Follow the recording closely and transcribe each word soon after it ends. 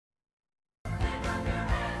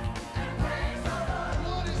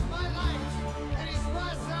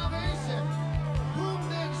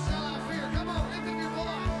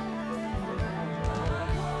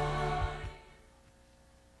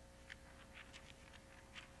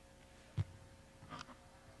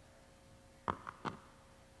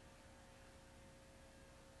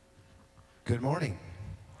Good morning.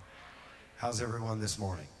 How's everyone this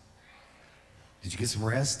morning? Did you get some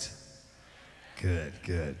rest? Good,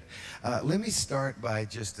 good. Let me start by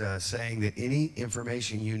just saying that any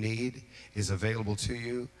information you need is available to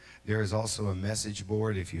you. There is also a message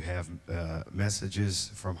board if you have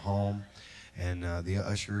messages from home, and the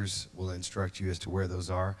ushers will instruct you as to where those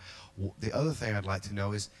are. The other thing I'd like to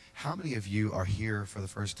know is how many of you are here for the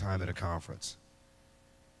first time at a conference?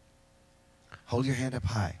 Hold your hand up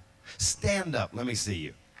high. Stand up. Let me see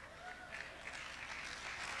you.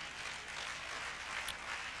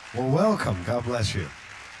 Well, welcome. God bless you.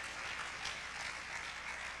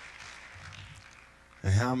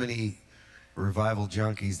 And how many revival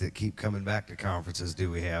junkies that keep coming back to conferences do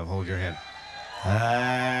we have? Hold your hand.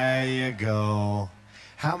 There you go.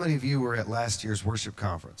 How many of you were at last year's worship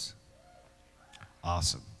conference?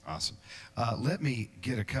 Awesome, awesome. Let me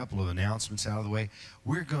get a couple of announcements out of the way.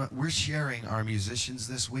 We're sharing our musicians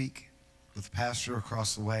this week with the pastor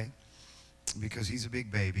across the way because he's a big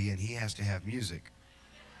baby and he has to have music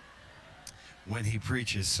when he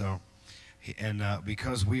preaches. So,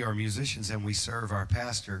 because we are musicians and we serve our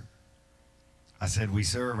pastor, I said we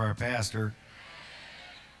serve our pastor.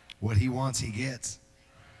 What he wants, he gets.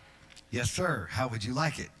 Yes, sir. How would you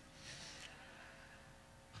like it?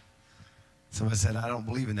 Somebody said, I don't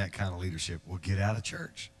believe in that kind of leadership. Well, get out of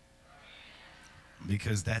church.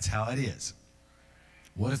 Because that's how it is.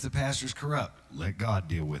 What if the pastor's corrupt? Let God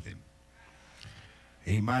deal with him.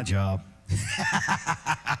 Ain't my job.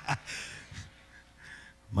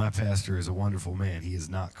 My pastor is a wonderful man. He is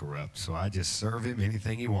not corrupt. So I just serve him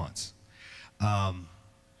anything he wants. A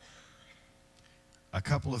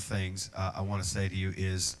couple of things I want to say to you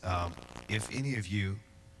is if any of you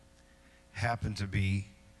happen to be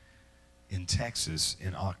in Texas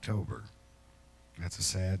in October, that's a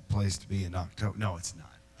sad place to be in October. No, it's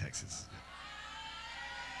not, Texas.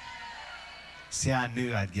 See, I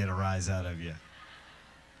knew I'd get a rise out of you.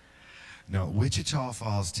 No, Wichita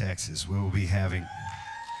Falls, Texas, we will be having...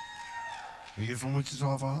 Are you from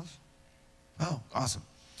Wichita Falls? Oh, awesome.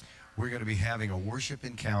 We're going to be having a worship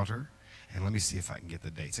encounter. And let me see if I can get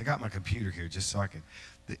the dates. I got my computer here just so I can.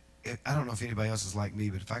 I don't know if anybody else is like me,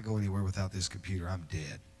 but if I go anywhere without this computer, I'm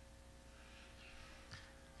dead.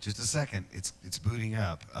 Just a second. It's booting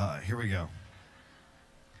up. Here we go.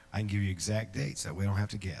 I can give you exact dates. That way I don't have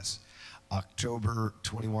to guess. October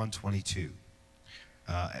 21, 22.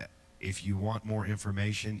 If you want more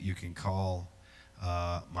information, you can call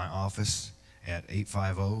my office at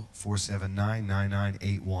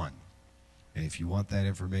 850-479-9981. And if you want that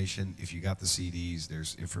information, if you got the CDs,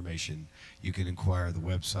 there's information. You can inquire the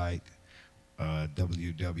website,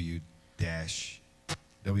 www.mmi,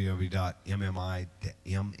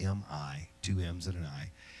 two M's and an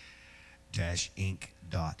I,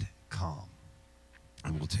 -inc.com.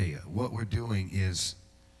 And we'll tell you, what we're doing is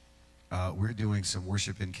we're doing some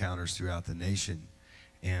worship encounters throughout the nation,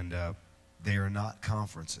 and they are not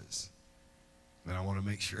conferences. And I want to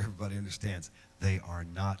make sure everybody understands. They are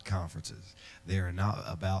not conferences. They are not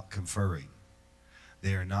about conferring.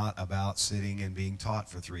 They are not about sitting and being taught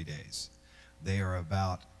for 3 days. They are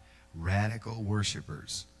about radical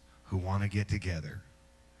worshipers who want to get together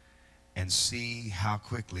and see how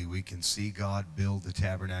quickly we can see God build the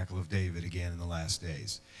tabernacle of David again in the last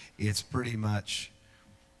days. It's pretty much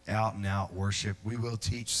out and out worship. We will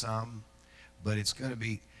teach some, but it's going to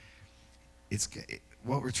be,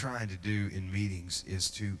 what we're trying to do in meetings is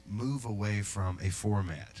to move away from a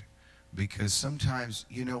format, because sometimes,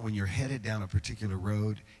 you know, when you're headed down a particular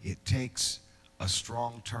road, it takes a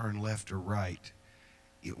strong turn left or right.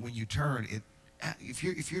 When you turn, if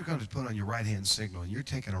you're going to put on your right-hand signal and you're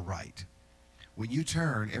taking a right, when you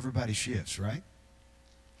turn, everybody shifts, right?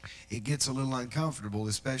 It gets a little uncomfortable,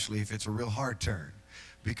 especially if it's a real hard turn,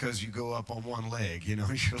 because you go up on one leg, you know.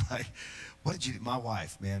 You're like, what did you do? My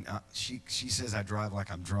wife, man, she says I drive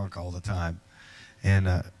like I'm drunk all the time. And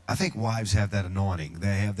I think wives have that anointing.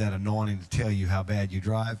 They have that anointing to tell you how bad you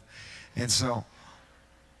drive. And so,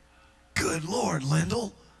 good Lord,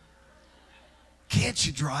 Lindell, can't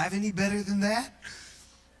you drive any better than that?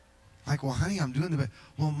 Like, well, honey, I'm doing the best.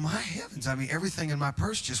 Well, my heavens, I mean, everything in my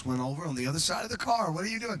purse just went over on the other side of the car. What are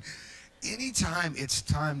you doing? Anytime it's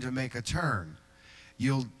time to make a turn,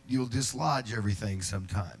 you'll dislodge everything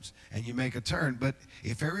sometimes, and you make a turn. But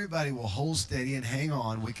if everybody will hold steady and hang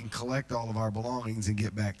on, we can collect all of our belongings and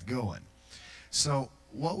get back to going. So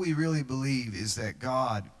what we really believe is that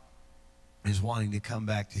God is wanting to come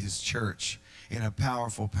back to his church in a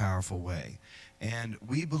powerful, powerful way. And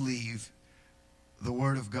we believe the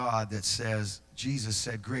word of God that says, Jesus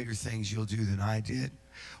said, greater things you'll do than I did.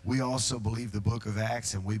 We also believe the book of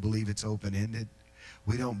Acts, and we believe it's open-ended.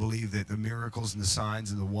 We don't believe that the miracles and the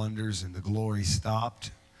signs and the wonders and the glory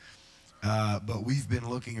stopped. But we've been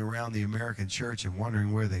looking around the American church and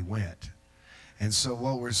wondering where they went. And so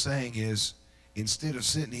what we're saying is, instead of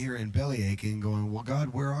sitting here and belly aching and going, well,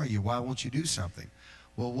 God, where are you? Why won't you do something?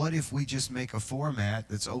 Well, what if we just make a format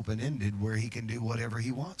that's open-ended where he can do whatever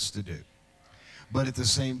he wants to do? But at the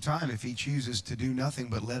same time, if he chooses to do nothing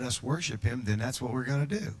but let us worship him, then that's what we're going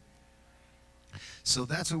to do. So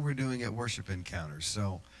that's what we're doing at Worship Encounters.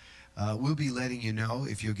 So we'll be letting you know,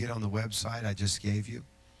 if you'll get on the website I just gave you,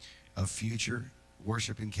 of future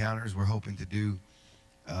Worship Encounters. We're hoping to do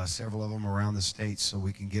several of them around the states so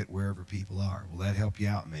we can get wherever people are. Will that help you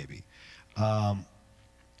out maybe?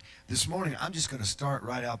 This morning, I'm just going to start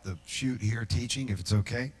right out the chute here teaching, if it's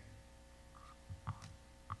okay.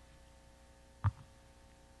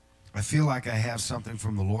 I feel like I have something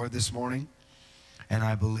from the Lord this morning, and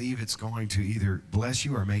I believe it's going to either bless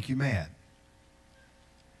you or make you mad.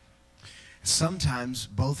 Sometimes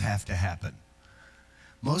both have to happen.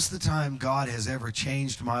 Most of the time God has ever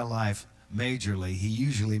changed my life majorly, he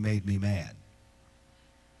usually made me mad.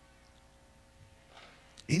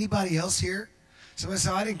 Anybody else here? Somebody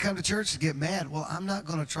said, I didn't come to church to get mad. Well, I'm not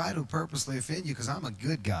going to try to purposely offend you because I'm a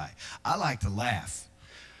good guy. I like to laugh.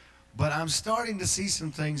 But I'm starting to see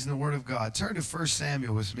some things in the Word of God. Turn to 1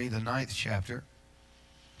 Samuel with me, the 9th chapter.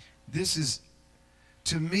 This is,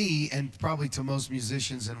 to me, and probably to most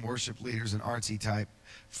musicians and worship leaders and artsy type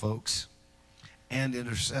folks and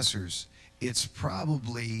intercessors, it's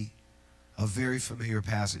probably a very familiar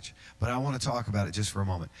passage. But I want to talk about it just for a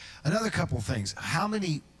moment. Another couple things. How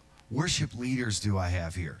many worship leaders do I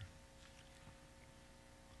have here?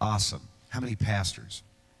 Awesome. How many pastors?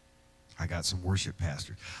 I got some worship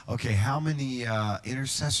pastors. Okay, how many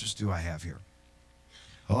intercessors do I have here?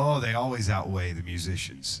 Oh, they always outweigh the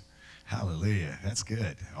musicians. Hallelujah. That's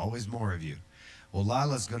good. Always more of you. Well,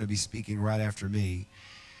 Lila's going to be speaking right after me.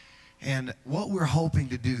 And what we're hoping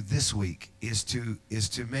to do this week is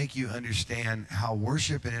to make you understand how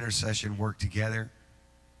worship and intercession work together.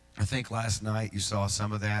 I think last night you saw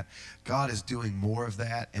some of that. God is doing more of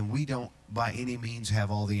that, and we don't by any means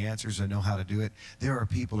have all the answers or know how to do it. There are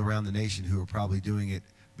people around the nation who are probably doing it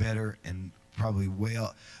better and probably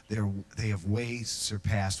they have way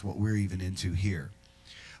surpassed what we're even into here.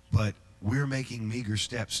 But we're making meager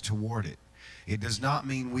steps toward it. It does not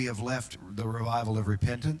mean we have left the revival of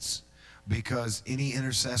repentance, because any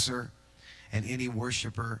intercessor and any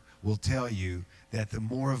worshiper will tell you that the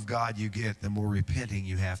more of God you get, the more repenting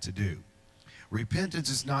you have to do. Repentance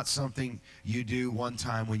is not something you do one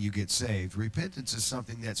time when you get saved. Repentance is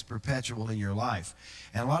something that's perpetual in your life.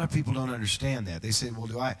 And a lot of people don't understand that. They say,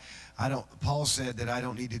 well, Paul said that I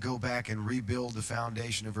don't need to go back and rebuild the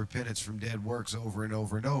foundation of repentance from dead works over and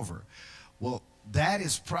over and over. Well, that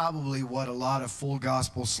is probably what a lot of full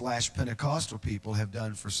gospel / Pentecostal people have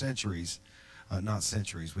done for centuries. Not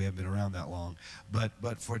centuries, we haven't been around that long, but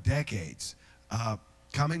for decades.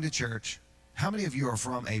 Coming to church, how many of you are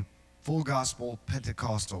from a full gospel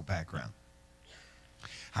Pentecostal background?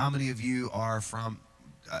 How many of you are from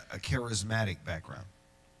a charismatic background?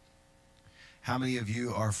 How many of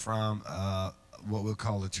you are from what we'll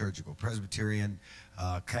call liturgical, Presbyterian,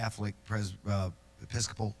 Catholic,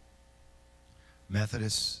 Episcopal,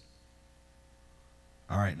 Methodist?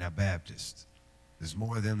 All right, now Baptist. There's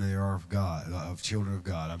more of them than there are of God, of children of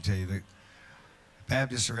God. I'm telling you, the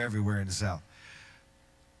Baptists are everywhere in the South.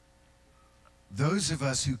 Those of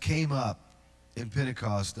us who came up in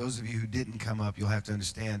Pentecost, those of you who didn't come up, you'll have to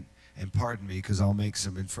understand, and pardon me because I'll make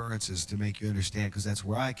some inferences to make you understand, because that's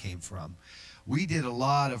where I came from. We did a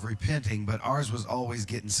lot of repenting, but ours was always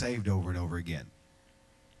getting saved over and over again,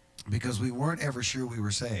 because we weren't ever sure we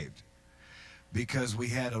were saved, because we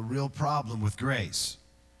had a real problem with grace.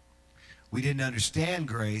 We didn't understand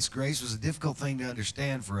grace. Grace was a difficult thing to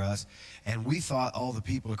understand for us, and we thought all the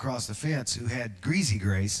people across the fence who had greasy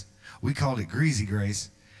grace, we called it greasy grace,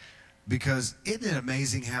 because isn't it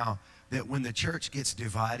amazing how that when the church gets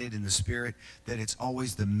divided in the spirit, that it's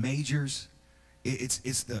always the majors, it's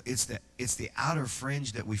the outer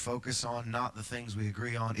fringe that we focus on, not the things we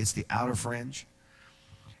agree on. It's the outer fringe.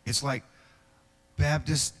 It's like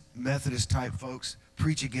Baptist, Methodist type folks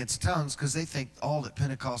preach against tongues because they think all that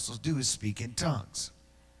Pentecostals do is speak in tongues.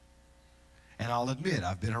 And I'll admit,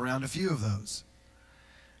 I've been around a few of those.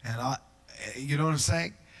 And you know what I'm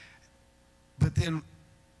saying? But then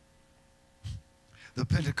the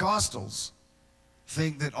Pentecostals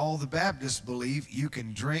think that all the Baptists believe you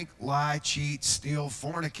can drink, lie, cheat, steal,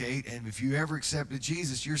 fornicate, and if you ever accepted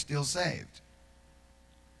Jesus, you're still saved.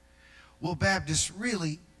 Well, Baptists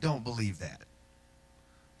really don't believe that.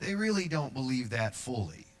 They really don't believe that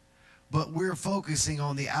fully. but we're focusing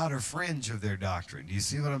on the outer fringe of their doctrine. Do you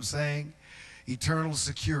see what I'm saying? Eternal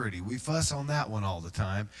security. We fuss on that one all the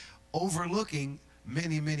time, overlooking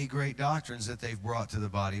many, many great doctrines that they've brought to the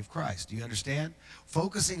body of Christ. Do you understand?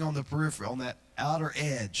 Focusing on the periphery, on that outer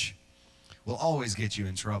edge, will always get you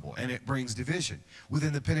in trouble, and it brings division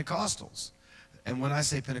within the Pentecostals. And when I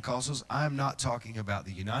say Pentecostals, I'm not talking about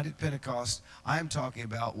the United Pentecost. I'm talking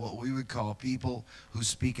about what we would call people who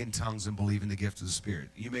speak in tongues and believe in the gift of the Spirit.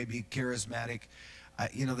 You may be charismatic.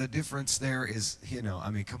 You know, the difference there is, you know, I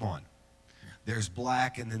mean, come on. There's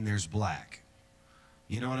black and then there's black.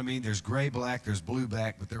 You know what I mean? There's gray black, there's blue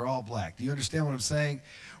black, but they're all black. Do you understand what I'm saying?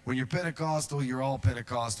 When you're Pentecostal, you're all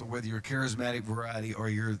Pentecostal, whether you're a charismatic variety or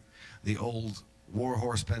you're the old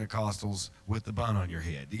warhorse Pentecostals with the bun on your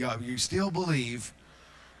head. You still believe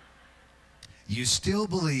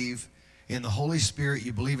in the Holy Spirit.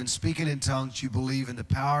 You believe in speaking in tongues. You believe in the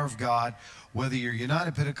power of God, whether you're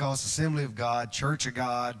United Pentecost, Assembly of God, Church of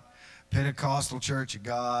God, Pentecostal Church of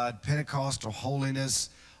God, Pentecostal holiness,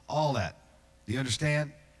 all that. Do you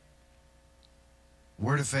understand?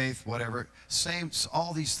 Word of faith, whatever. Same,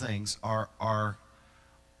 all these things are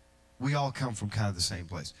we all come from kind of the same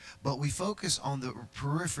place. But we focus on the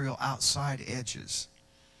peripheral outside edges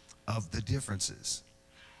of the differences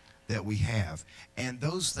that we have. And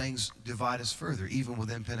those things divide us further, even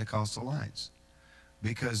within Pentecostal lines.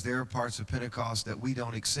 Because there are parts of Pentecost that we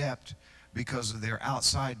don't accept because of their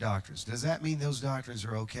outside doctrines. Does that mean those doctrines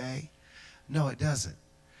are okay? No, it doesn't.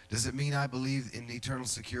 Does it mean I believe in eternal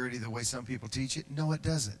security the way some people teach it? No, it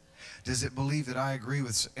doesn't. Does it believe that I agree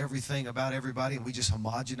with everything about everybody and we just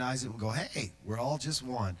homogenize it and go, hey, we're all just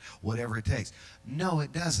one, whatever it takes? No,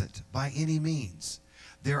 it doesn't, by any means.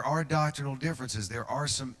 There are doctrinal differences. There are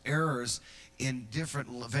some errors in different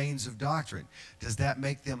veins of doctrine. Does that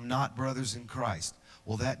make them not brothers in Christ?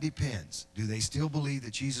 Well, that depends. Do they still believe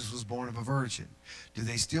that Jesus was born of a virgin? Do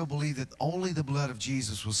they still believe that only the blood of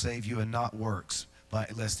Jesus will save you and not works,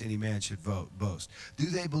 lest any man should boast? Do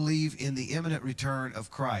they believe in the imminent return of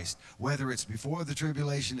Christ, whether it's before the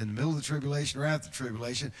tribulation, in the middle of the tribulation, or after the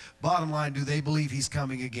tribulation? Bottom line, do they believe he's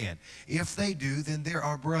coming again? If they do, then there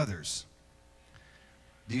are brothers.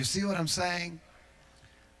 Do you see what I'm saying?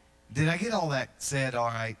 Did I get all that said all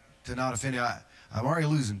right to not offend you? I'm already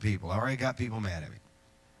losing people. I already got people mad at me.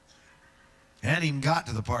 I hadn't even got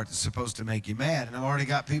to the part that's supposed to make you mad, and I've already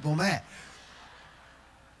got people mad.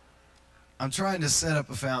 I'm trying to set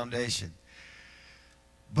up a foundation.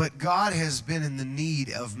 But God has been in the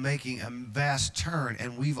need of making a vast turn,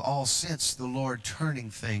 and we've all sensed the Lord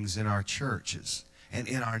turning things in our churches and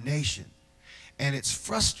in our nation. And it's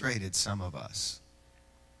frustrated some of us.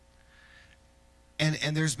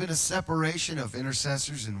 And there's been a separation of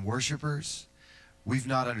intercessors and worshipers. We've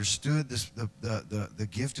not understood the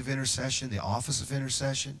gift of intercession, the office of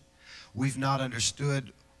intercession. We've not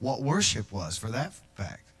understood what worship was, for that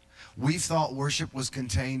fact. We thought worship was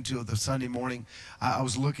contained to the Sunday morning. I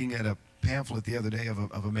was looking at a pamphlet the other day of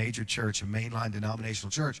a major church, a mainline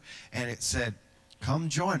denominational church, and it said, "Come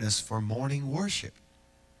join us for morning worship."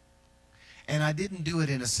 And I didn't do it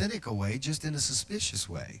in a cynical way, just in a suspicious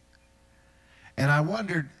way. And I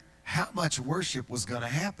wondered how much worship was going to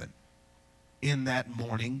happen in that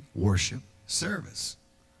morning worship service.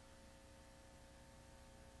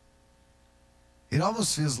 It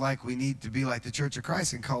almost feels like we need to be like the Church of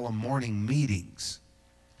Christ and call them morning meetings.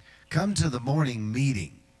 Come to the morning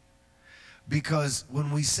meeting. Because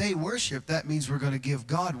when we say worship, that means we're going to give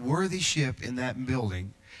God worthyship in that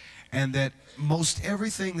building. And that most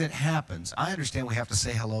everything that happens, I understand we have to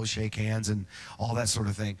say hello, shake hands, and all that sort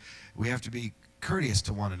of thing. We have to be courteous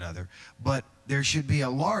to one another. But there should be a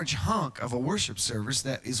large hunk of a worship service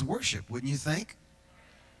that is worship, wouldn't you think?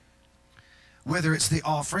 Whether it's the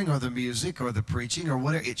offering or the music or the preaching or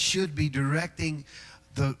whatever, it should be directing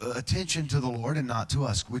the attention to the Lord and not to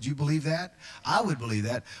us. Would you believe that? I would believe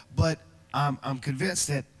that. But I'm convinced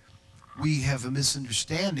that we have a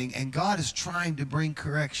misunderstanding, and God is trying to bring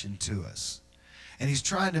correction to us. And he's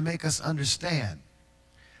trying to make us understand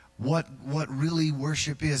what really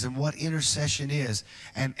worship is and what intercession is,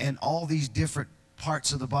 and all these different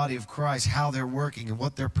parts of the body of Christ, how they're working and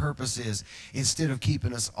what their purpose is, instead of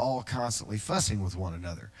keeping us all constantly fussing with one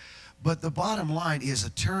another. But the bottom line is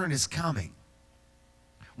a turn is coming.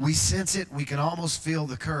 We sense it. We can almost feel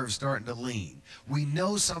the curve starting to lean. We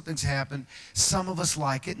know something's happened. Some of us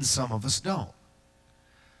like it and some of us don't.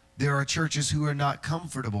 There are churches who are not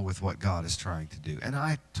comfortable with what God is trying to do. And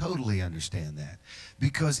I totally understand that,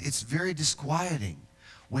 because it's very disquieting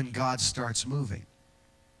when God starts moving.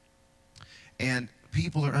 And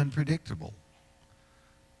people are unpredictable.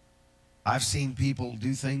 I've seen people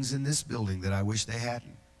do things in this building that I wish they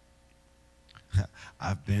hadn't.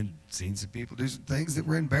 I've seen some people do some things that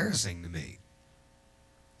were embarrassing to me,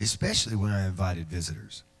 especially when I invited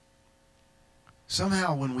visitors.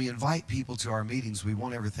 Somehow when we invite people to our meetings, we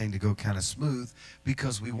want everything to go kind of smooth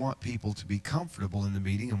because we want people to be comfortable in the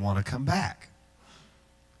meeting and want to come back.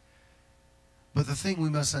 But the thing we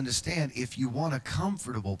must understand, if you want a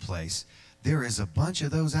comfortable place, there is a bunch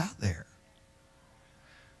of those out there.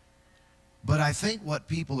 But I think what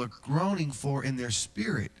people are groaning for in their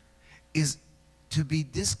spirit is to be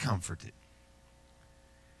discomforted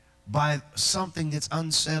by something that's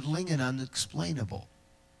unsettling and unexplainable.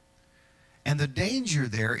 And the danger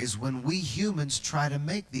there is when we humans try to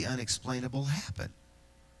make the unexplainable happen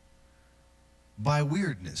by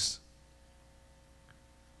weirdness.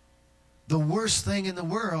 The worst thing in the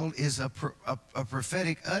world is a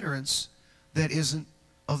prophetic utterance that isn't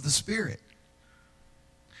of the Spirit.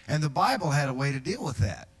 And the Bible had a way to deal with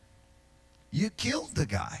that. You killed the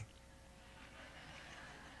guy.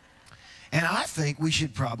 And I think we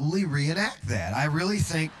should probably reenact that. I really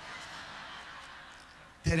think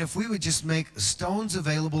that if we would just make stones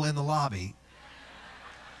available in the lobby,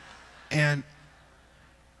 and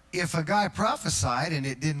if a guy prophesied and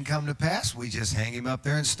it didn't come to pass, we just hang him up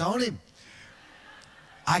there and stone him.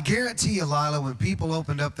 I guarantee you, Lila, when people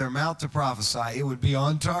opened up their mouth to prophesy, it would be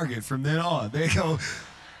on target from then on. They go,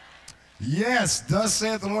 yes, thus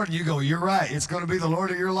saith the Lord. And you go, you're right. It's going to be the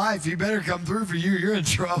Lord of your life. He better come through for you. You're in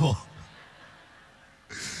trouble.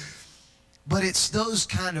 But it's those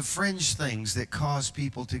kind of fringe things that cause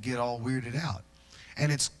people to get all weirded out.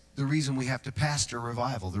 And it's the reason we have to pastor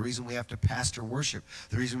revival, the reason we have to pastor worship,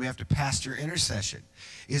 the reason we have to pastor intercession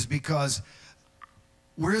is because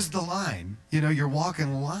where's the line? You know, you're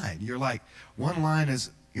walking a line. You're like, one line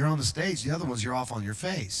is you're on the stage, the other one's you're off on your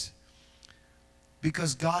face.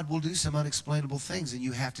 Because God will do some unexplainable things, and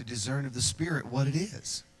you have to discern of the Spirit what it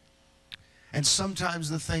is. And sometimes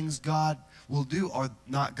the things God will do, or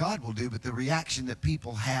not God will do, but the reaction that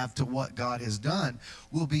people have to what God has done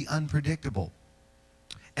will be unpredictable.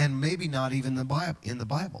 And maybe not even in the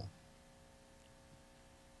Bible.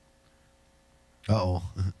 Uh-oh.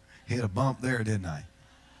 Hit a bump there, didn't I?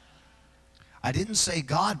 I didn't say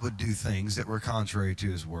God would do things that were contrary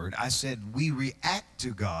to His Word. I said we react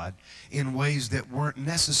to God in ways that weren't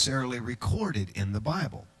necessarily recorded in the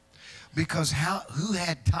Bible. Because who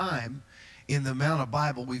had time in the amount of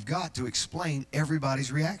Bible we've got to explain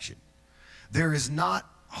everybody's reaction? There is not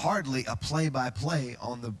hardly a play-by-play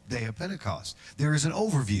on the day of Pentecost. There is an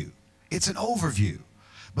overview. It's an overview.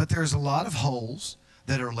 But there's a lot of holes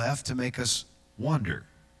that are left to make us wonder,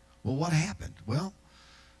 well, what happened? Well,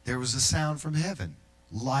 there was a sound from heaven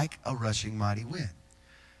like a rushing mighty wind.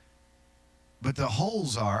 But the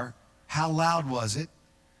holes are, how loud was it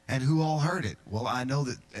and who all heard it? Well, I know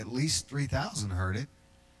that at least 3,000 heard it.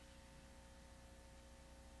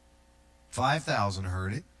 5,000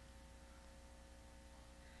 heard it.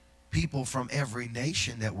 People from every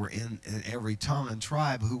nation that were in every tongue and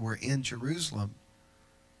tribe who were in Jerusalem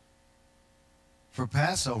for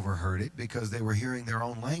Passover heard it because they were hearing their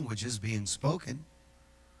own languages being spoken.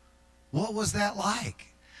 What was that like?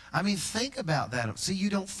 I mean, think about that. See, you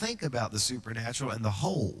don't think about the supernatural and the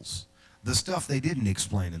holes, the stuff they didn't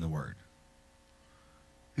explain in the Word.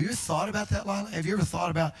 Have you ever thought about that, Lila? Have you ever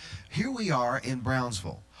thought about, here we are in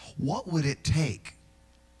Brownsville. What would it take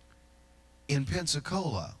in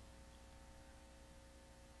Pensacola,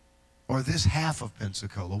 or this half of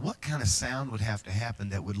Pensacola? What kind of sound would have to happen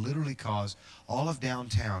that would literally cause all of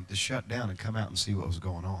downtown to shut down and come out and see what was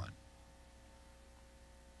going on?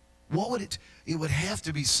 What would it would have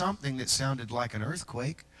to be something that sounded like an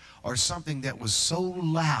earthquake, or something that was so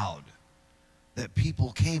loud that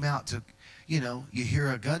people came out to, you know, you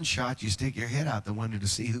hear a gunshot, you stick your head out the window to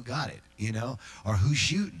see who got it, you know, or who's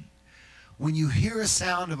shooting. When you hear a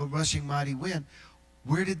sound of a rushing mighty wind,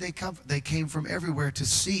 where did they come from? They came from everywhere to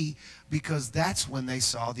see, because that's when they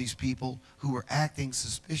saw these people who were acting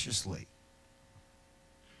suspiciously.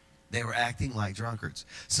 They were acting like drunkards.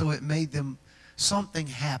 So it made them, something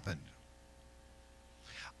happened.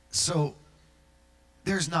 So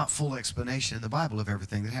there's not full explanation in the Bible of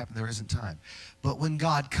everything that happened. There isn't time. But when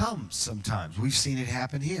God comes sometimes, we've seen it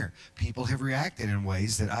happen here. People have reacted in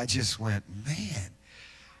ways that I just went, man,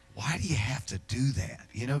 why do you have to do that?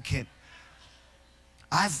 You know,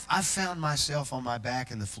 I've found myself on my back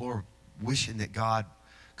in the floor wishing that God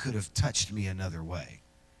could have touched me another way.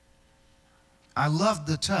 I loved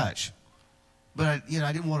the touch, but I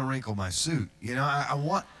didn't want to wrinkle my suit. You know, I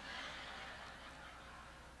want,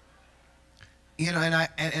 you know,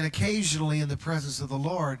 and occasionally in the presence of the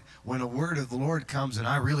Lord, when a word of the Lord comes and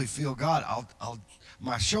I really feel God,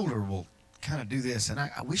 my shoulder will kind of do this, and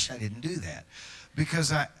I wish I didn't do that,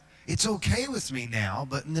 because it's okay with me now,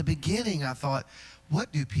 but in the beginning I thought,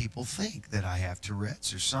 what do people think? That I have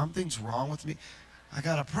Tourette's or something's wrong with me? I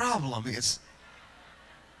got a problem.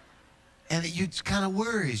 And it kind of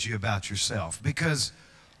worries you about yourself, because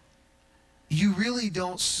you really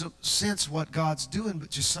don't sense what God's doing, but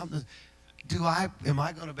just something. Am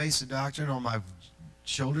I going to base the doctrine on my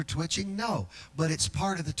shoulder twitching? No, but it's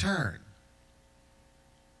part of the turn.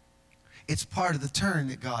 It's part of the turn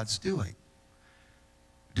that God's doing.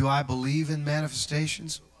 Do I believe in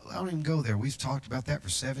manifestations? I don't even go there. We've talked about that for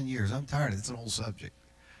 7 years. I'm tired of it. It's an old subject.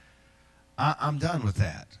 I'm done with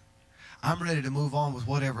that. I'm ready to move on with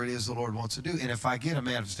whatever it is the Lord wants to do. And if I get a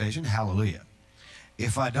manifestation, hallelujah.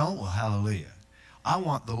 If I don't, well, hallelujah. I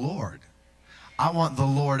want the Lord. I want the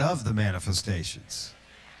Lord of the manifestations.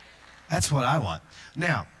 That's what I want.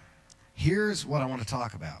 Now, here's what I want to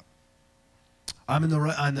talk about.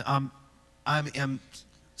 I'm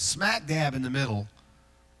smack dab in the middle,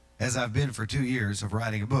 as I've been for 2 years, of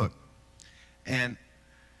writing a book. And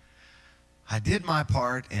I did my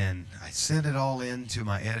part, and I sent it all in to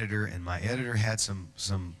my editor, and my editor had some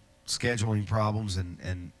scheduling problems,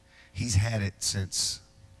 and he's had it since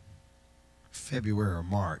February or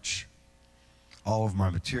March, all of my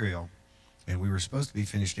material, and we were supposed to be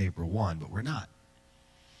finished April 1, but we're not.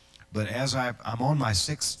 But as I'm on my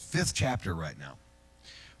fifth chapter right now,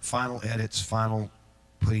 final edits, final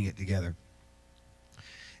putting it together.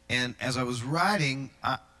 And as I was writing,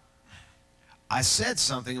 I said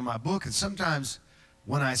something in my book, and sometimes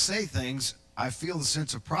when I say things, I feel the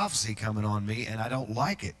sense of prophecy coming on me, and I don't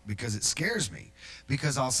like it because it scares me.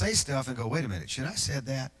 Because I'll say stuff and go, wait a minute, should I have said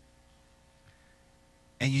that?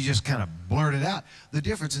 And you just kind of blurt it out. The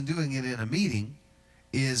difference in doing it in a meeting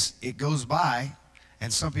is it goes by,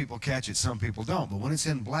 and some people catch it, some people don't. But when it's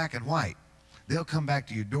in black and white, they'll come back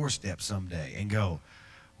to your doorstep someday and go,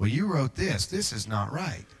 well, you wrote this. This is not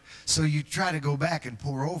right. So you try to go back and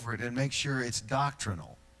pore over it and make sure it's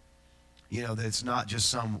doctrinal. You know, that it's not just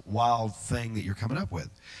some wild thing that you're coming up with.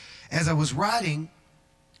 As I was writing,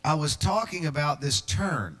 I was talking about this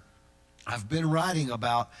turn. I've been writing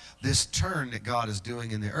about this turn that God is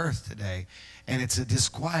doing in the earth today, and it's a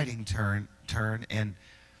disquieting turn. And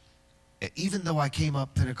even though I came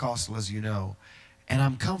up Pentecostal, as you know, and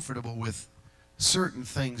I'm comfortable with certain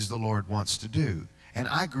things the Lord wants to do. And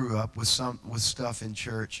I grew up with stuff in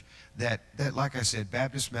church that, like I said,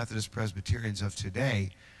 Baptist, Methodist, Presbyterians of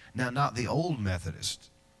today, now not the old Methodist,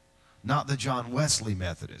 not the John Wesley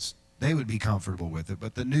Methodist, they would be comfortable with it,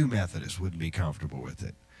 but the new Methodists wouldn't be comfortable with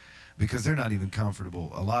it, because they're not even comfortable,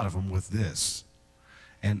 a lot of them, with this.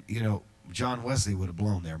 And, you know, John Wesley would have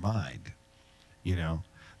blown their mind, you know.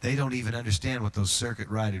 They don't even understand what those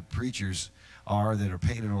circuit-rided preachers are that are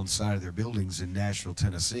painted on the side of their buildings in Nashville,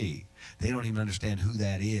 Tennessee. They don't even understand who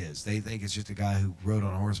that is. They think it's just a guy who rode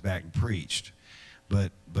on horseback and preached.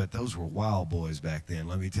 But those were wild boys back then,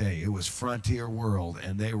 let me tell you. It was frontier world,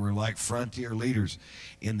 and they were like frontier leaders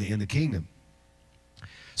in the kingdom.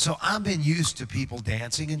 So I've been used to people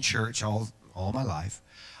dancing in church all my life.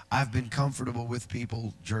 I've been comfortable with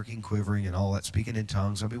people jerking, quivering, and all that, speaking in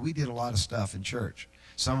tongues. I mean, we did a lot of stuff in church.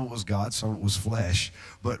 Some of it was God, some of it was flesh,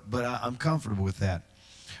 but I'm comfortable with that.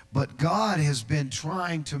 But God has been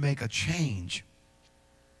trying to make a change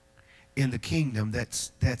in the kingdom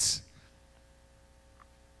that's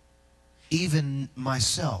even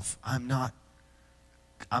myself, I'm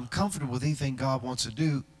comfortable with anything God wants to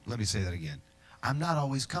do. Let me say that again. I'm not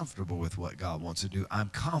always comfortable with what God wants to do. I'm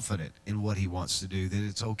confident in what he wants to do, that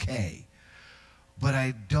it's okay. But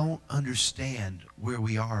I don't understand where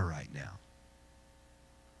we are right now.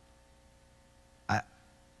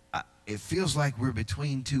 It feels like we're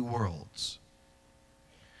between two worlds.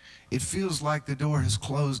 It feels like the door has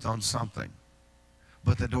closed on something,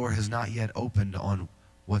 but the door has not yet opened on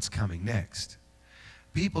what's coming next.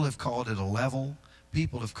 People have called it a level.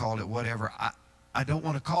 People have called it whatever. I don't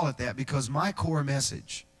want to call it that, because my core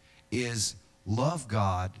message is love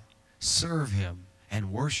God, serve him,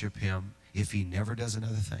 and worship him if he never does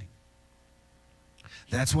another thing.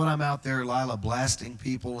 That's what I'm out there, Lila, blasting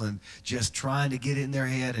people and just trying to get in their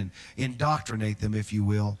head and indoctrinate them, if you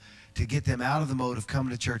will, to get them out of the mode of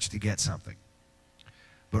coming to church to get something,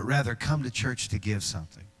 but rather come to church to give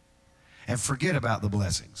something. And forget about the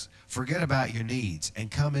blessings. Forget about your needs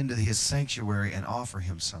and come into his sanctuary and offer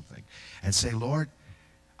him something. And say, Lord,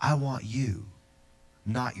 I want you,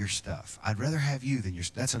 not your stuff. I'd rather have you than your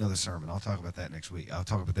stuff. That's another sermon. I'll talk about that next week. I'll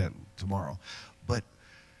talk about that tomorrow. But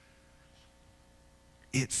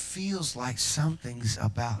it feels like something's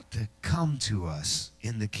about to come to us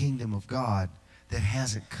in the kingdom of God that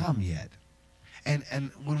hasn't come yet.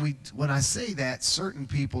 And when I say that, certain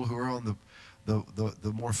people who are on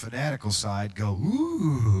the more fanatical side go,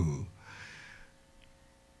 ooh,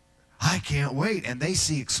 I can't wait. And they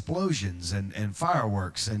see explosions and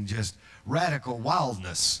fireworks and just radical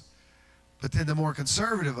wildness. But then the more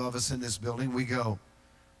conservative of us in this building, we go,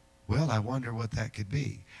 well, I wonder what that could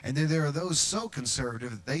be. And then there are those so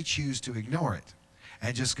conservative that they choose to ignore it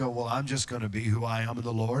and just go, well, I'm just going to be who I am in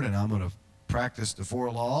the Lord, and I'm going to practice the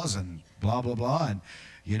 4 laws and blah, blah, blah, and,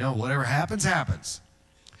 you know, whatever happens, happens.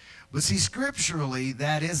 But see, scripturally,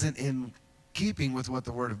 that isn't in keeping with what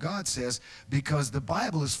the Word of God says, because the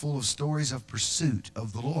Bible is full of stories of pursuit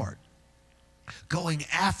of the Lord, going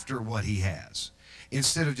after what He has,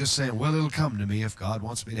 instead of just saying, well, it'll come to me if God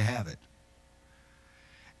wants me to have it.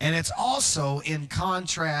 And it's also in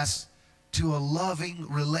contrast to a loving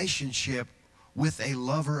relationship with a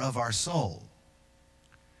lover of our soul.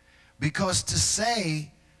 Because to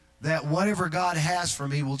say that whatever God has for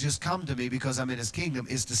me will just come to me because I'm in His kingdom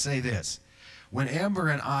is to say this. When Amber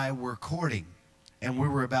and I were courting and we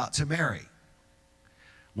were about to marry,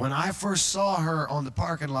 when I first saw her on the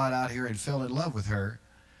parking lot out here and fell in love with her,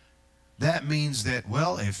 that means that,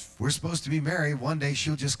 well, if we're supposed to be married, one day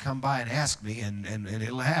she'll just come by and ask me, and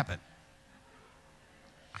it'll happen.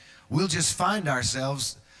 We'll just find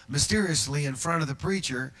ourselves mysteriously in front of the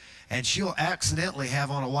preacher, and she'll accidentally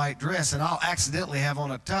have on a white dress, and I'll accidentally have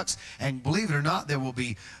on a tux, and believe it or not, there will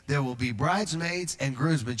be bridesmaids and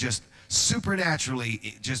groomsmen just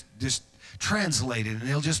supernaturally just translated, and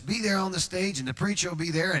they'll just be there on the stage, and the preacher will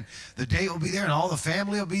be there, and the date will be there, and all the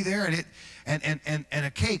family will be there, and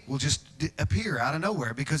a cake will just appear out of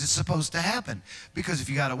nowhere because it's supposed to happen. Because if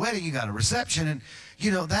you got a wedding, you got a reception, and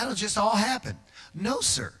you know that'll just all happen. No,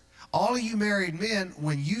 sir. All of you married men,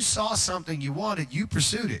 when you saw something you wanted, you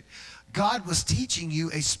pursued it. God was teaching you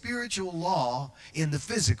a spiritual law in the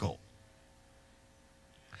physical.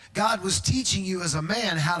 God was teaching you as a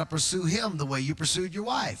man how to pursue Him the way you pursued your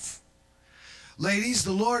wife. Ladies,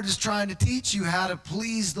 the Lord is trying to teach you how to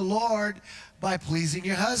please the Lord by pleasing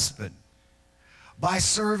your husband. By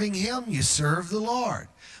serving Him, you serve the Lord.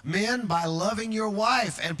 Men, by loving your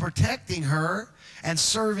wife and protecting her and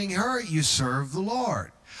serving her, you serve the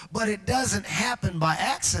Lord. But it doesn't happen by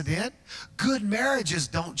accident. Good marriages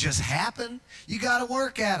don't just happen. You got to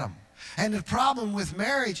work at them. And the problem with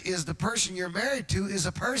marriage is the person you're married to is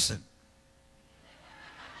a person.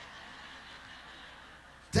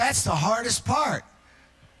 That's the hardest part.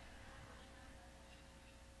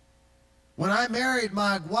 When I married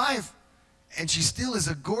my wife, and she still is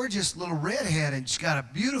a gorgeous little redhead, and she's got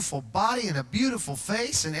a beautiful body and a beautiful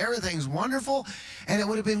face, and everything's wonderful, and it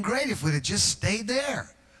would have been great if we'd have just stayed there.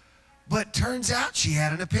 But turns out she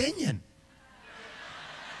had an opinion.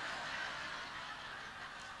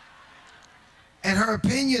 And her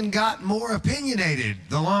opinion got more opinionated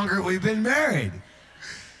the longer we've been married.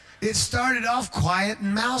 It started off quiet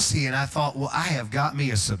and mousy, and I thought, well, I have got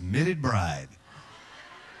me a submitted bride.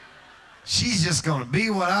 She's just going to be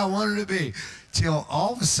what I want her to be. Till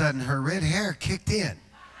all of a sudden her red hair kicked in.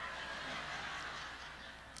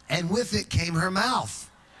 And with it came her mouth.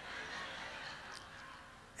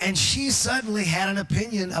 And she suddenly had an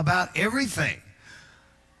opinion about everything.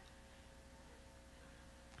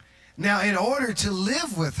 Now, in order to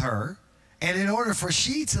live with her, and in order for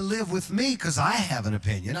she to live with me, because I have an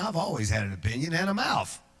opinion, I've always had an opinion and a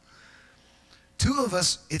mouth. Two of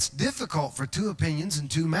us, it's difficult for two opinions and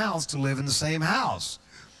two mouths to live in the same house.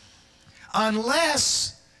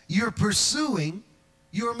 Unless you're pursuing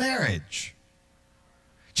your marriage.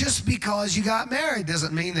 Just because you got married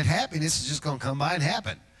doesn't mean that happiness is just going to come by and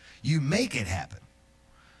happen. You make it happen.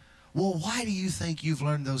 Well, why do you think you've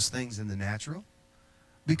learned those things in the natural?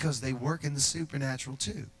 Because they work in the supernatural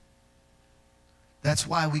too. That's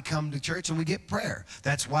why we come to church and we get prayer.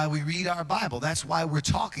 That's why we read our Bible. That's why we're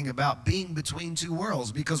talking about being between two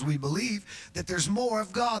worlds, because we believe that there's more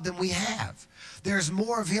of God than we have. There's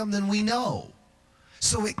more of Him than we know.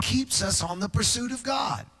 So it keeps us on the pursuit of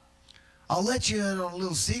God. I'll let you in on a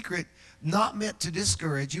little secret, not meant to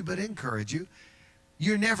discourage you, but encourage you.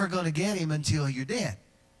 You're never going to get Him until you're dead.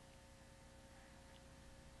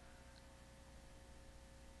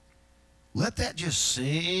 Let that just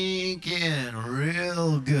sink in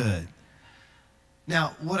real good.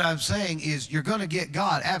 Now, what I'm saying is you're going to get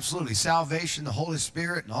God, absolutely, salvation, the Holy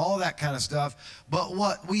Spirit, and all that kind of stuff. But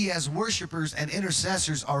what we as worshipers and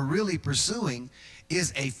intercessors are really pursuing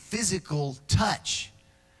is a physical touch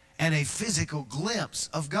and a physical glimpse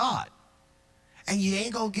of God. And you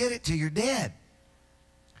ain't going to get it till you're dead,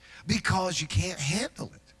 because you can't handle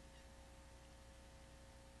it.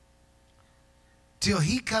 Till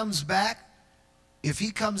He comes back if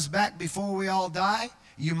he comes back before we all die,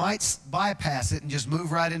 you might bypass it and just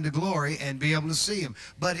move right into glory and be able to see him.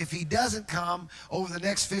 But if he doesn't come over the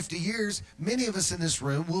next 50 years, many of us in this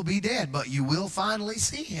room will be dead, but you will finally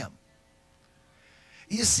see him.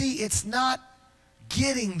 You see, it's not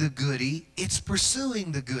getting the goodie, it's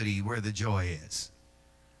pursuing the goodie where the joy is.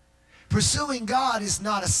 Pursuing God is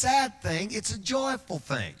not a sad thing, it's a joyful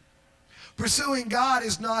thing. Pursuing God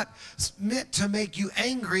is not meant to make you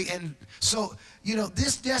angry. And so, you know,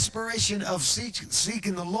 this desperation of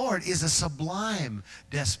seeking the Lord is a sublime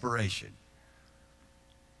desperation.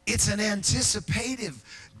 It's an anticipative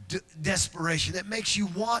desperation that makes you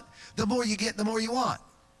want, the more you get, the more you want.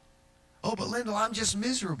 Oh, but Lindell, I'm just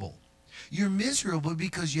miserable. You're miserable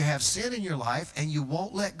because you have sin in your life and you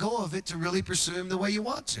won't let go of it to really pursue him the way you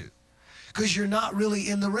want to. Because you're not really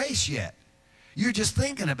in the race yet. You're just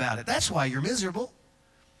thinking about it. That's why you're miserable.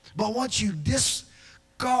 But once you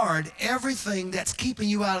discard everything that's keeping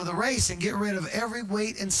you out of the race and get rid of every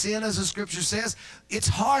weight and sin, as the scripture says, it's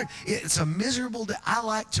hard. It's a miserable day. I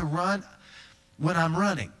like to run when I'm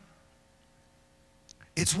running.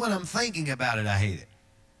 It's when I'm thinking about it I hate it.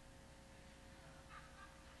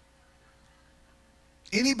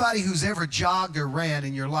 Anybody who's ever jogged or ran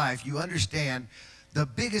in your life, you understand the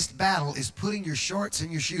biggest battle is putting your shorts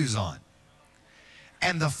and your shoes on.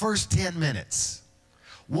 And the first 10 minutes.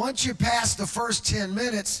 Once you pass the first 10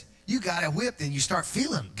 minutes, you got it whipped and you start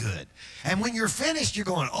feeling good. And when you're finished, you're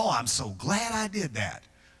going, oh, I'm so glad I did that.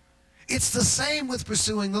 It's the same with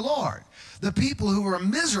pursuing the Lord. The people who are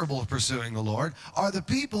miserable pursuing the Lord are the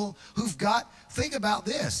people who've got, think about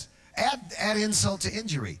this, add insult to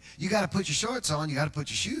injury. You got to put your shorts on, you got to put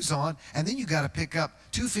your shoes on, and then you got to pick up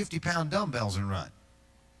 2 50-pound dumbbells and run.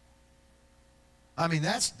 I mean,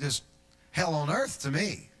 that's just hell on earth to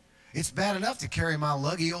me. It's bad enough to carry my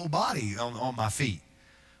luggy old body on my feet.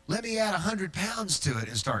 Let me add 100 pounds to it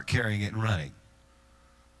and start carrying it and running.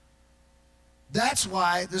 That's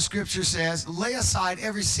why the scripture says, lay aside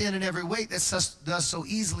every sin and every weight that does so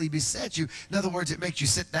easily beset you. In other words, it makes you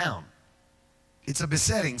sit down. It's a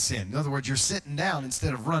besetting sin. In other words, you're sitting down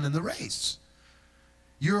instead of running the race.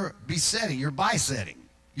 You're besetting, you're bisetting,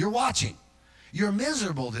 you're watching. You're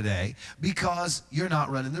miserable today because you're not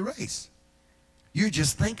running the race. You're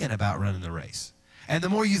just thinking about running the race. And the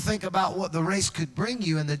more you think about what the race could bring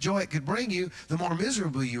you and the joy it could bring you, the more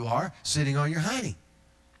miserable you are sitting on your hiney.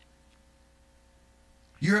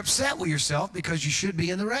 You're upset with yourself because you should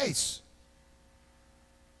be in the race.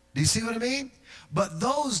 Do you see what I mean? But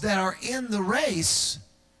those that are in the race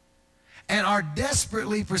and are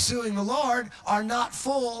desperately pursuing the Lord are not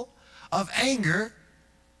full of anger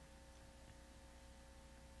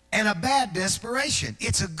and a bad desperation.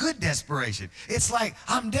 It's a good desperation. It's like,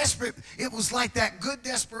 I'm desperate. It was like that good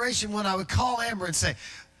desperation when I would call Amber and say,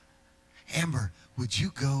 Amber, would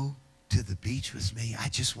you go to the beach with me? I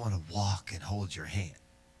just want to walk and hold your hand.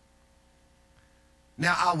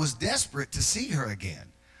 Now, I was desperate to see her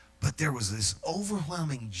again, but there was this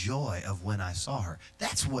overwhelming joy of when I saw her.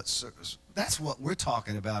 That's what we're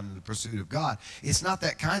talking about in the pursuit of God. It's not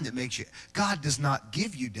that kind that makes you, God does not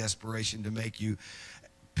give you desperation to make you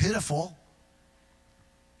pitiful.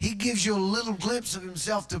 He gives you a little glimpse of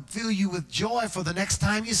himself to fill you with joy for the next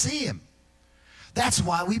time you see him. That's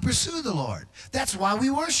why we pursue the Lord. That's why we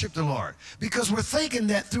worship the Lord. Because we're thinking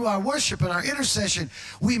that through our worship and our intercession,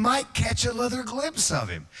 we might catch another glimpse of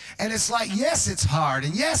him. And it's like, yes, it's hard.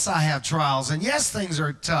 And yes, I have trials. And yes, things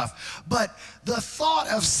are tough. But the thought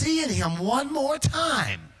of seeing him one more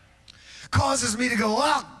time causes me to go,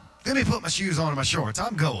 well, let me put my shoes on and my shorts.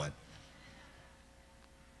 I'm going.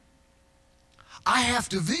 I have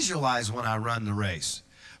to visualize when I run the race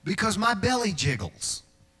because my belly jiggles.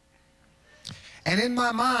 And in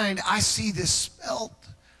my mind, I see this svelte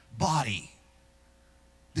body,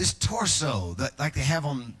 this torso that like they have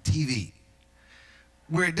on TV,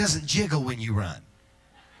 where it doesn't jiggle when you run.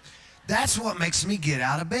 That's what makes me get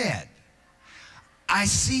out of bed. I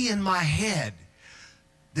see in my head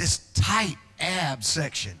this tight ab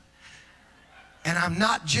section, and I'm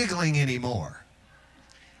not jiggling anymore.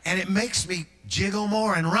 And it makes me jiggle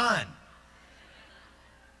more and run.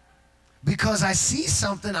 Because I see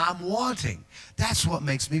something I'm wanting. That's what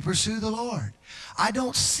makes me pursue the Lord. I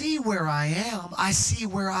don't see where I am. I see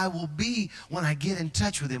where I will be when I get in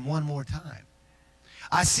touch with him one more time.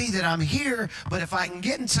 I see that I'm here, but if I can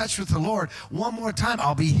get in touch with the Lord one more time,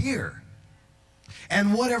 I'll be here.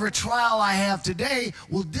 And whatever trial I have today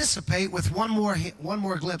will dissipate with one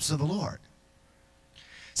more glimpse of the Lord.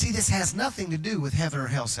 See, this has nothing to do with heaven or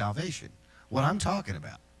hell salvation, what I'm talking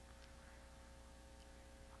about.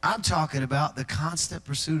 I'm talking about the constant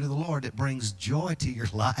pursuit of the Lord that brings joy to your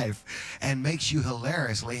life and makes you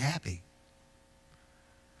hilariously happy.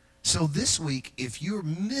 So this week, if you're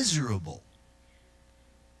miserable,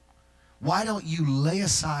 why don't you lay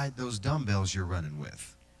aside those dumbbells you're running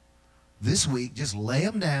with? This week, just lay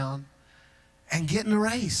them down and get in the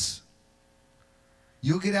race.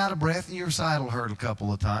 You'll get out of breath and your side will hurt a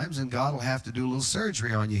couple of times, and God will have to do a little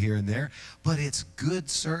surgery on you here and there, but it's good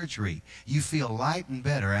surgery. You feel light and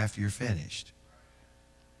better after you're finished.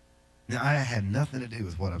 Now, I had nothing to do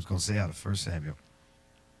with what I was going to say out of 1 Samuel.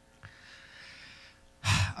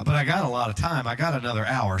 But I got a lot of time. I got another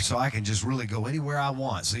hour, so I can just really go anywhere I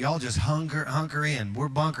want. So y'all just hunker in. We're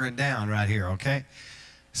bunkering down right here, okay?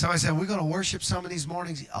 So I said, we're going to worship some of these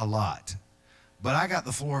mornings? A lot. But I got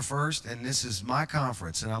the floor first, and this is my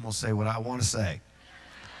conference, and I'm going to say what I want to say.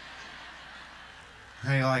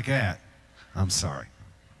 How you like that? I'm sorry.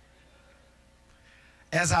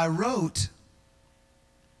 As I wrote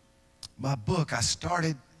my book, I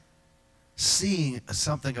started seeing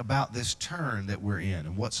something about this turn that we're in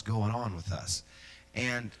and what's going on with us.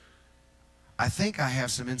 And I think I have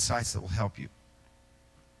some insights that will help you.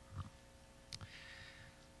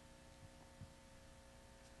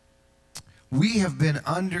 We have been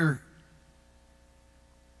under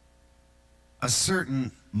a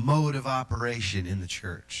certain mode of operation in the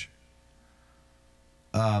church.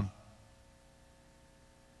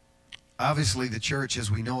 Obviously, the church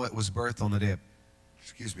as we know it was birthed on the day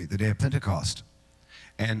of Pentecost.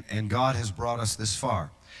 And God has brought us this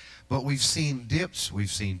far. But we've seen dips,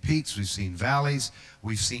 we've seen peaks, we've seen valleys,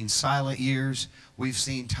 we've seen silent years, we've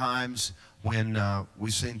seen times when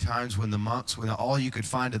the monks, when all you could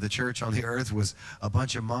find of the church on the earth was a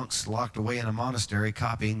bunch of monks locked away in a monastery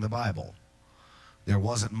copying the Bible. There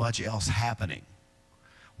wasn't much else happening.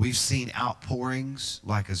 We've seen outpourings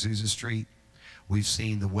like Azusa Street. We've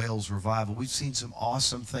seen the Wales revival. We've seen some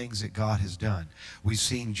awesome things that God has done. We've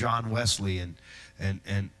seen John Wesley and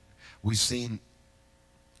we've seen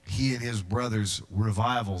he and his brothers'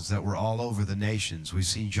 revivals that were all over the nations. We've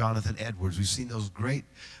seen Jonathan Edwards. We've seen those great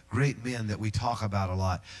men that we talk about a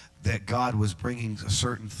lot, that God was bringing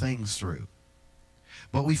certain things through.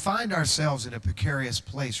 But we find ourselves in a precarious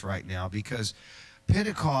place right now because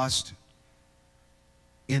Pentecost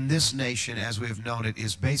in this nation, as we have known it,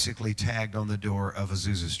 is basically tagged on the door of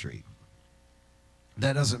Azusa Street.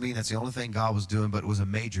 That doesn't mean that's the only thing God was doing, but it was a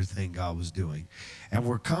major thing God was doing. And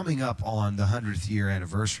we're coming up on the 100th year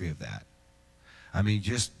anniversary of that. I mean,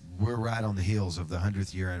 we're right on the heels of the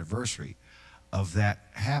 100th year anniversary of that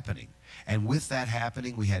happening. And with that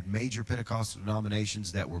happening, we had major Pentecostal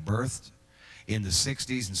denominations that were birthed. In the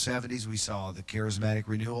 60s and 70s, we saw the charismatic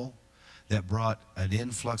renewal that brought an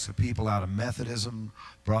influx of people out of Methodism,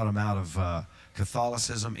 brought them out of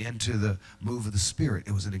Catholicism into the move of the Spirit.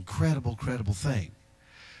 It was an incredible, incredible thing.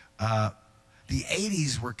 The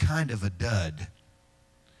 80s were kind of a dud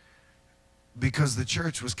because the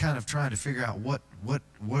church was kind of trying to figure out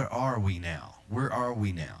where are we now? Where are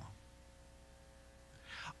we now?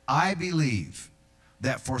 I believe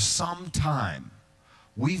that for some time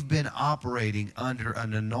we've been operating under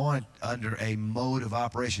a mode of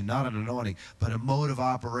operation, not an anointing, but a mode of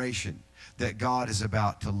operation that God is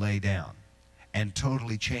about to lay down and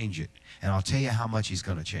totally change it. And I'll tell you how much He's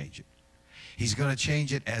going to change it. He's going to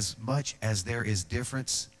change it as much as there is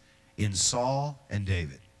difference in Saul and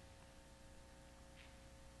David.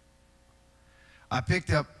 I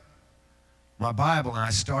picked up my Bible and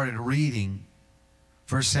I started reading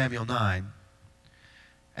 1 Samuel 9,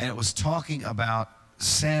 and it was talking about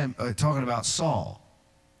Saul.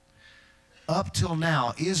 Up till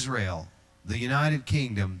now, Israel, the United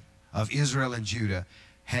Kingdom of Israel and Judah,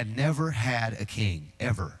 had never had a king,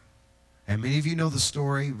 ever. And many of you know the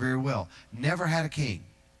story very well. Never had a king.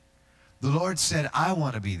 The Lord said, I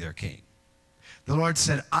want to be their king. The Lord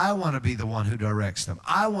said, I want to be the one who directs them.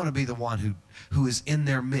 I want to be the one who is in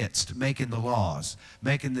their midst, making the laws,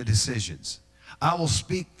 making the decisions. I will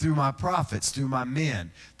speak through my prophets, through my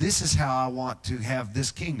men. This is how I want to have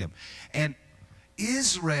this kingdom. And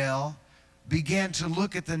Israel began to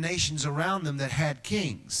look at the nations around them that had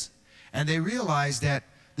kings. And they realized that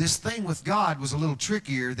this thing with God was a little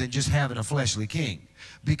trickier than just having a fleshly king.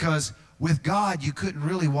 Because with God, you couldn't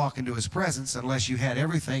really walk into His presence unless you had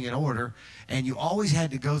everything in order. And you always had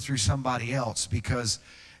to go through somebody else because,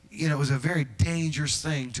 you know, it was a very dangerous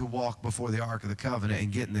thing to walk before the Ark of the Covenant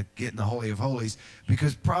and get in the Holy of Holies,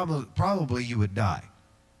 because probably you would die.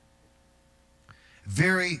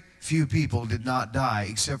 Very few people did not die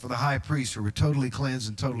except for the high priests who were totally cleansed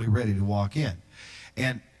and totally ready to walk in.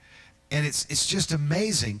 And it's just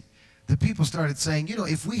amazing the people started saying, you know,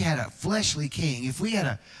 if we had a fleshly king, if we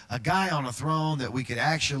had a guy on a throne that we could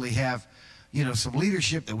actually have, you know, some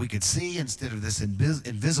leadership that we could see instead of this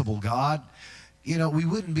invisible God, you know, we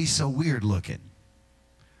wouldn't be so weird looking.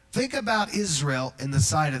 Think about Israel in the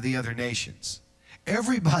sight of the other nations.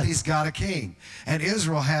 Everybody's got a king, and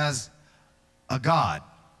Israel has a God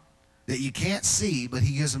that you can't see, but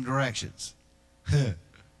he gives them directions.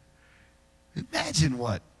 Imagine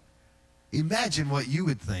what you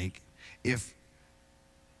would think if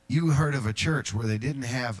you heard of a church where they didn't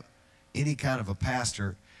have any kind of a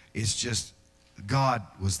pastor. It's just God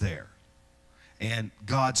was there, and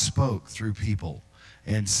God spoke through people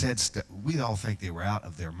and said stuff. We all think they were out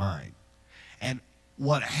of their mind. And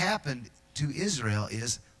what happened to Israel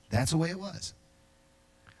is that's the way it was.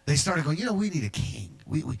 They started going, you know, we need a king.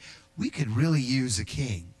 We could really use a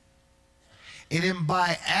king. And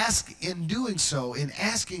in doing so, in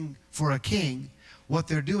asking for a king, what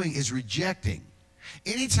they're doing is rejecting.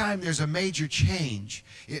 Anytime there's a major change,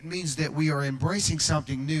 it means that we are embracing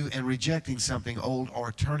something new and rejecting something old,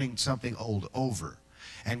 or turning something old over.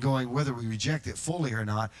 And going, whether we reject it fully or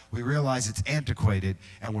not, we realize it's antiquated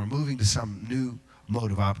and we're moving to some new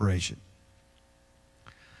mode of operation.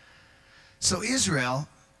 So Israel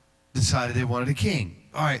decided they wanted a king.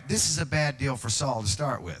 All right, this is a bad deal for Saul to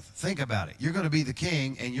start with. Think about it. You're going to be the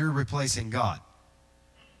king and you're replacing God.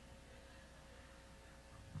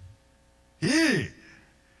 Yeah.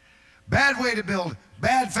 Bad way to build,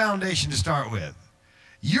 bad foundation to start with.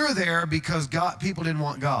 You're there because people didn't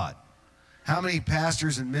want God. How many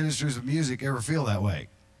pastors and ministers of music ever feel that way?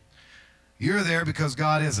 You're there because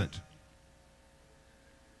God isn't.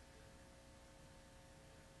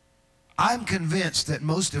 I'm convinced that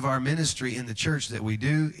most of our ministry in the church that we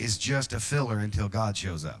do is just a filler until God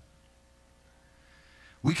shows up.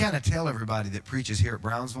 We kind of tell everybody that preaches here at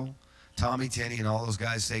Brownsville, Tommy, Tenny, and all those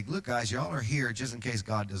guys say, look, guys, y'all are here just in case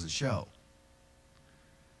God doesn't show.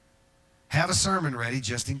 Have a sermon ready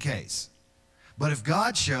just in case. But if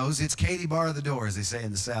God shows, it's Katie bar the door, as they say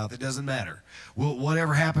in the South. It doesn't matter. Well,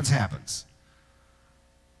 whatever happens, happens.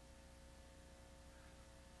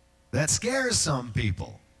 That scares some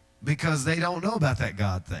people because they don't know about that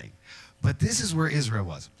God thing. But this is where Israel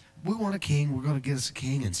was. We want a king. We're going to get us a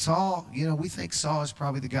king. And Saul, you know, we think Saul is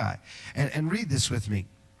probably the guy. And read this with me.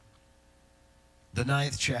 The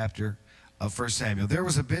 9th chapter of 1 Samuel. There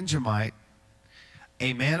was a Benjamite,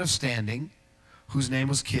 a man of standing, whose name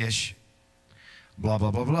was Kish, blah,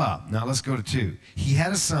 blah, blah, blah. Now let's go to 2. He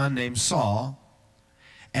had a son named Saul,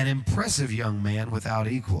 an impressive young man without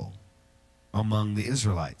equal among the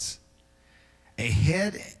Israelites, a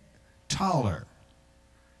head taller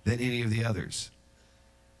than any of the others.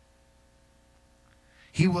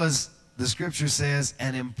 He was, the scripture says,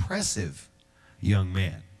 an impressive young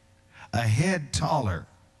man, a head taller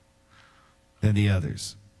than the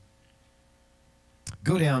others.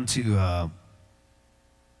 Go down to,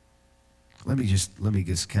 let me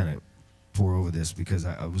just kind of pour over this because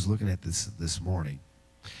I was looking at this morning.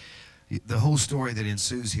 The whole story that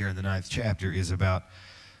ensues here in the 9th chapter is about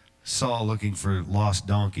Saul looking for lost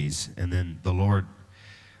donkeys, and then the Lord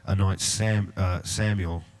anoints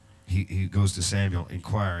Samuel. He goes to Samuel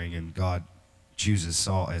inquiring, and God chooses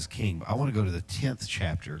Saul as king. I want to go to the 10th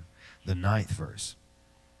chapter, the 9th verse.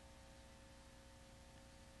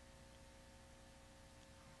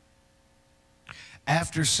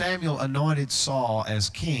 After Samuel anointed Saul as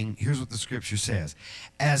king, here's what the scripture says.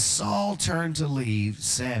 As Saul turned to leave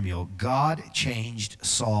Samuel, God changed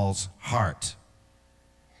Saul's heart.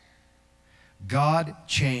 God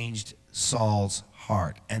changed Saul's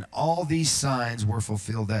heart. And all these signs were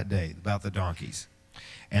fulfilled that day about the donkeys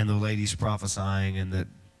and the ladies prophesying and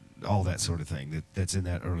all that sort of thing that's in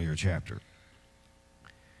that earlier chapter.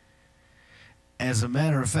 As a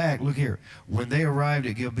matter of fact, look here. When they arrived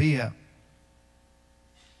at Gibeah,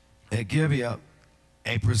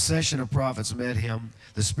 a procession of prophets met him.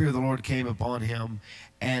 The Spirit of the Lord came upon him,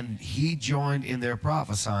 and he joined in their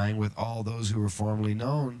prophesying with all those who were formerly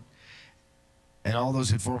known. And all those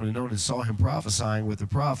who had formerly known and saw him prophesying with the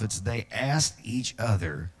prophets, they asked each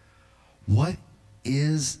other, what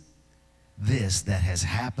is this that has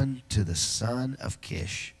happened to the son of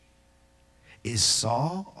Kish? Is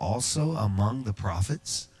Saul also among the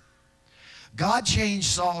prophets? God changed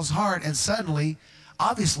Saul's heart, and suddenly,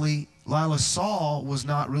 obviously, Lila, Saul was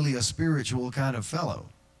not really a spiritual kind of fellow.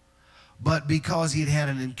 But because he had had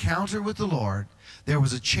an encounter with the Lord, there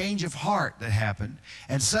was a change of heart that happened,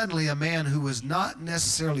 and suddenly a man who was not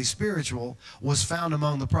necessarily spiritual was found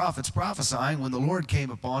among the prophets prophesying. When the Lord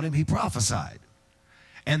came upon him, he prophesied.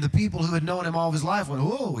 And the people who had known him all of his life went,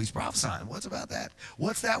 whoa, he's prophesying. What's about that?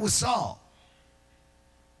 What's that with Saul?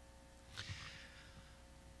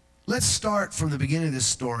 Let's start from the beginning of this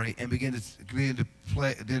story and begin to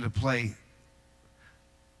play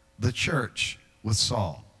the church with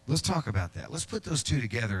Saul. Let's talk about that. Let's put those two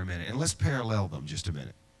together a minute, and let's parallel them just a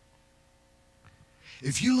minute.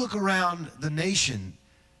 If you look around the nation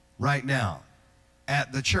right now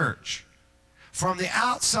at the church, from the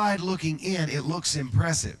outside looking in, it looks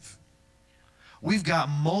impressive. We've got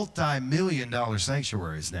multi-million-dollar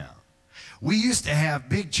sanctuaries now. We used to have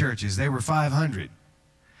big churches. They were 500.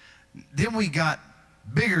 Then we got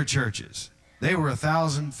bigger churches. They were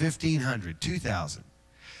 1,000, 1,500, 2,000.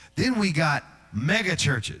 Then we got mega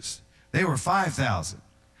churches. They were 5,000.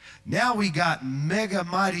 Now we got mega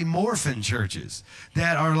mighty morphin churches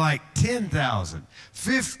that are like 10,000,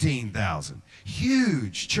 15,000.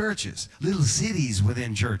 Huge churches, little cities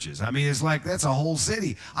within churches. I mean, it's like that's a whole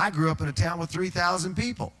city. I grew up in a town with 3,000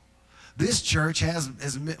 people. This church has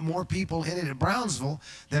more people in it at Brownsville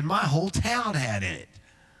than my whole town had in it.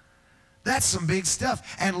 That's some big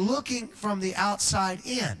stuff. And looking from the outside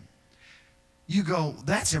in, you go,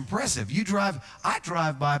 that's impressive. I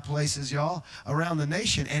drive by places, y'all, around the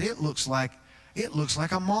nation, and it looks like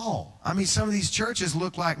a mall. I mean, some of these churches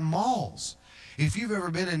look like malls. If you've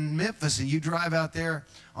ever been in Memphis and you drive out there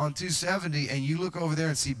on 270 and you look over there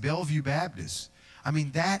and see Bellevue Baptist, I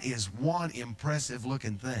mean, that is one impressive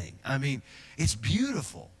looking thing. I mean, it's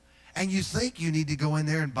beautiful. And you think you need to go in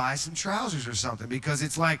there and buy some trousers or something because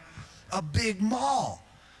it's like a big mall.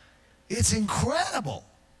 It's incredible.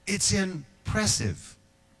 It's impressive.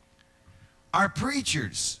 Our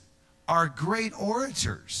preachers are great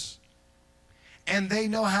orators, and they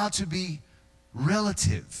know how to be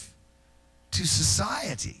relative to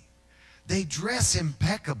society. They dress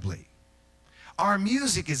impeccably. Our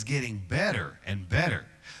music is getting better and better.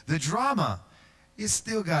 The drama is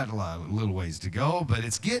still got a little ways to go, but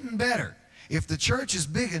it's getting better. If the church is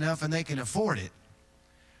big enough and they can afford it,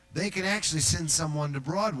 they can actually send someone to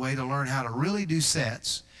Broadway to learn how to really do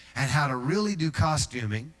sets and how to really do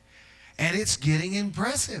costuming, and it's getting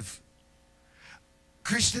impressive.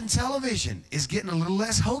 Christian television is getting a little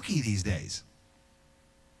less hokey these days.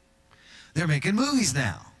 They're making movies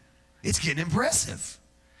now. It's getting impressive.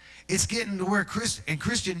 It's getting to where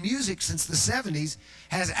Christian music since the 70s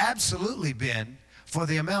has absolutely been, for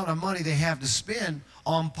the amount of money they have to spend,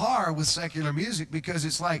 on par with secular music, because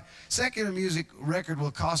it's like secular music record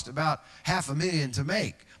will cost about $500,000 to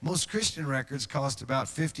make. Most Christian records cost about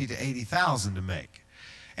 $50,000 to $80,000 to make.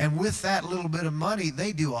 And with that little bit of money,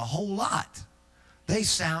 they do a whole lot. They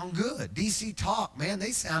sound good. DC Talk, man,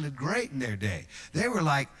 they sounded great in their day. They were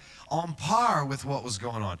like on par with what was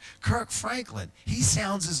going on. Kirk Franklin, he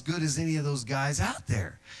sounds as good as any of those guys out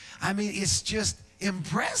there. I mean, it's just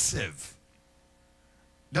impressive.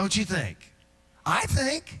 Don't you think? I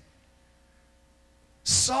think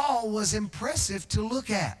Saul was impressive to look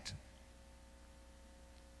at.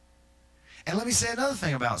 And let me say another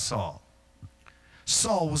thing about Saul.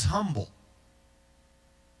 Saul was humble.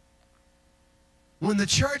 When the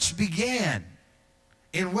church began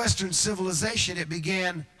in Western civilization, it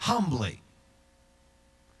began humbly.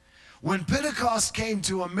 When Pentecost came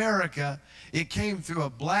to America, it came through a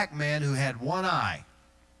black man who had one eye.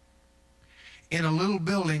 In a little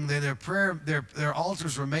building, their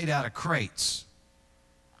altars were made out of crates.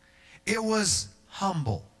 It was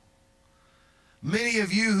humble. Many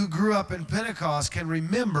of you who grew up in Pentecost can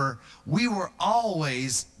remember we were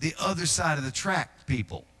always the other side of the track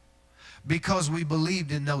people, because we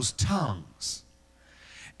believed in those tongues.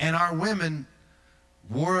 And our women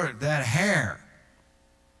wore that hair.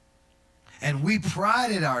 And we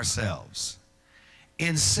prided ourselves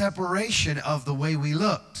in separation of the way we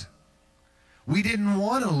looked. We didn't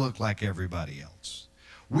want to look like everybody else.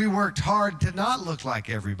 We worked hard to not look like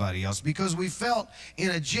everybody else because we felt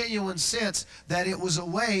in a genuine sense that it was a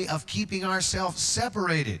way of keeping ourselves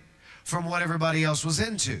separated from what everybody else was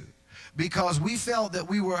into. Because we felt that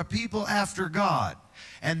we were a people after God,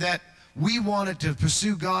 and that we wanted to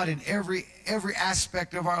pursue God in every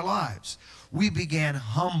aspect of our lives. We began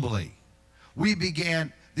humbly.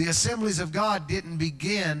 The Assemblies of God didn't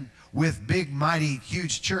begin with big, mighty,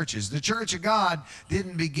 huge churches. The Church of God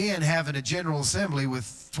didn't begin having a general assembly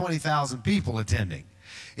with 20,000 people attending.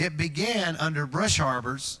 It began under brush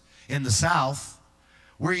harbors in the South,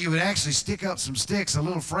 where you would actually stick up some sticks, a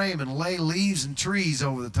little frame, and lay leaves and trees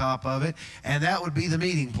over the top of it, and that would be the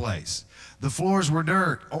meeting place. The floors were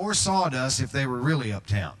dirt or sawdust if they were really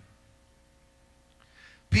uptown.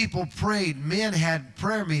 People prayed. Men had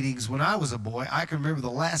prayer meetings when I was a boy. I can remember the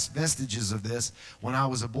last vestiges of this when I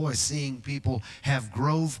was a boy, seeing people have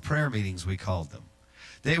grove prayer meetings, we called them.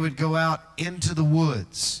 They would go out into the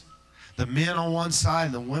woods, the men on one side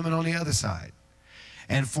and the women on the other side.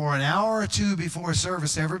 And for an hour or two before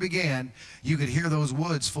service ever began, you could hear those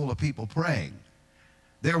woods full of people praying.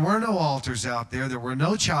 There were no altars out there. There were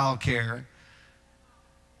no child care.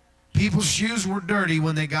 People's shoes were dirty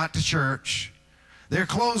when they got to church. Their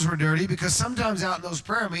clothes were dirty because sometimes out in those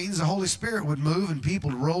prayer meetings, the Holy Spirit would move and people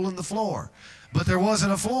would roll in the floor. But there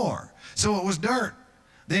wasn't a floor, so it was dirt.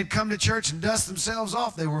 They'd come to church and dust themselves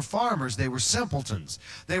off. They were farmers. They were simpletons.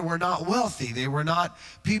 They were not wealthy. They were not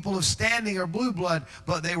people of standing or blue blood,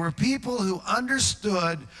 but they were people who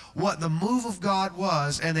understood what the move of God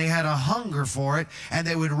was, and they had a hunger for it, and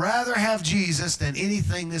they would rather have Jesus than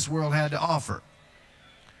anything this world had to offer.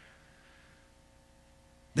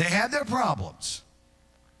 They had their problems,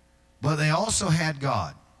 but they also had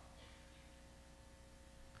God.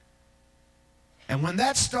 And when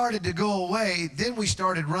that started to go away, then we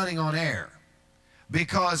started running on air,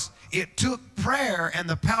 because it took prayer and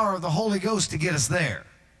the power of the Holy Ghost to get us there.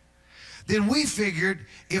 Then we figured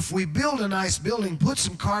if we build a nice building, put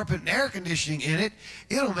some carpet and air conditioning in it,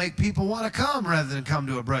 it'll make people want to come rather than come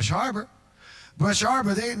to a brush harbor. Brush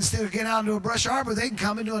harbor, instead of getting out into a brush harbor, they can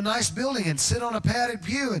come into a nice building and sit on a padded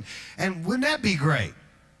pew, and wouldn't that be great?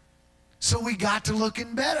 So we got to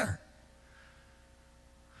looking better.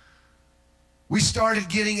 We started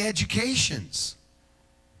getting educations.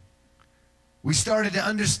 We started to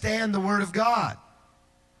understand the Word of God.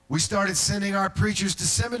 We started sending our preachers to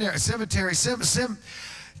cemetery,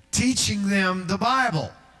 teaching them the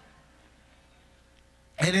Bible.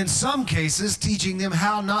 And in some cases, teaching them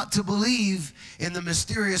how not to believe in the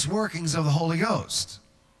mysterious workings of the Holy Ghost.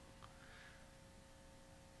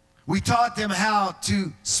 We taught them how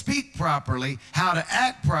to speak properly, how to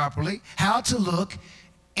act properly, how to look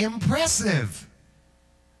impressive.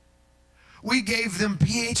 We gave them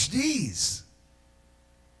PhDs.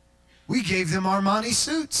 We gave them Armani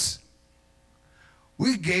suits.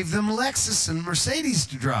 We gave them Lexus and Mercedes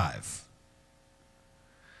to drive.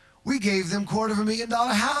 We gave them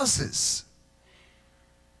 $250,000 houses.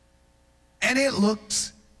 And it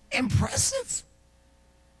looks impressive.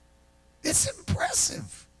 It's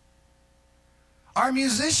impressive. Our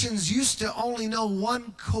musicians used to only know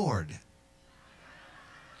one chord.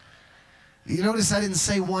 You notice I didn't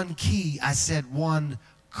say one key, I said one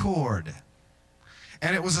chord.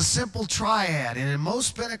 And it was a simple triad, and in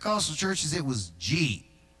most Pentecostal churches it was G,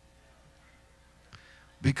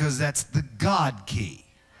 because that's the God key,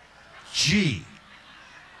 G.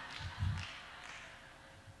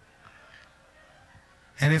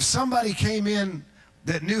 And if somebody came in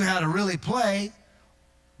that knew how to really play,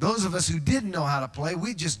 those of us who didn't know how to play,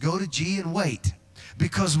 we'd just go to G and wait,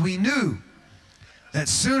 because we knew that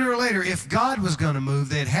sooner or later, if God was going to move,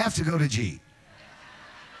 they'd have to go to G.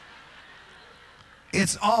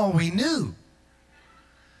 It's all we knew.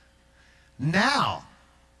 Now,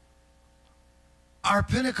 our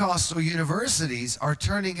Pentecostal universities are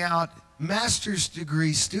turning out master's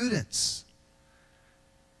degree students.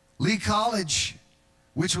 Lee College,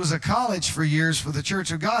 which was a college for years for the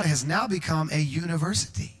Church of God, has now become a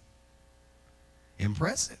university.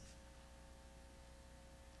 Impressive.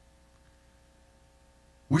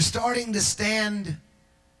 We're starting to stand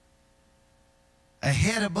a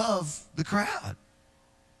head above the crowd.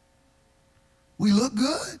 We look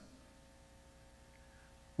good.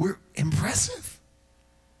 We're impressive.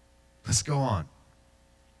 Let's go on.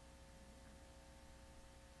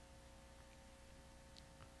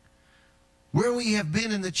 Where we have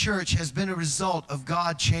been in the church has been a result of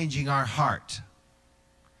God changing our heart.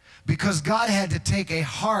 Because God had to take a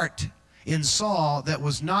heart in Saul that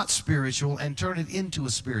was not spiritual and turn it into a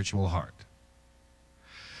spiritual heart.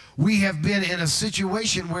 We have been in a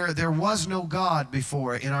situation where there was no God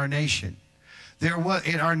before in our nation. There was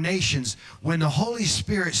in our nations, when the Holy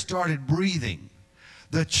Spirit started breathing,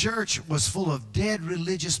 the church was full of dead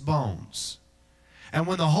religious bones. And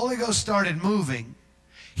when the Holy Ghost started moving,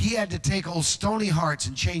 he had to take old stony hearts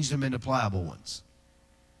and change them into pliable ones.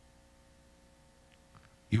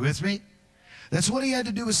 You with me? That's what he had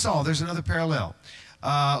to do with Saul. There's another parallel.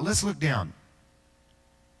 Let's look down.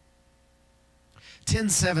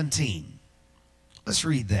 10:17. Let's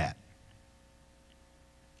read that.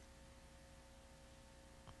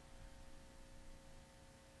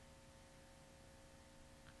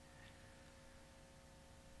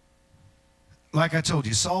 Like I told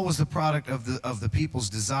you, Saul was the product of the people's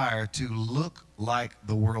desire to look like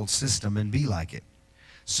the world system and be like it.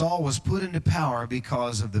 Saul was put into power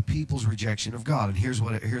because of the people's rejection of God. And here's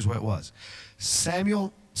what it was.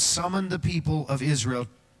 Samuel summoned the people of Israel,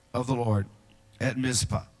 of the Lord, at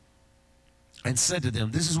Mizpah and said to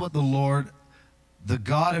them, this is what the Lord, the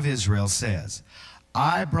God of Israel, says.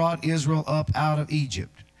 I brought Israel up out of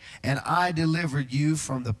Egypt, And I delivered you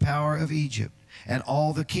from the power of Egypt and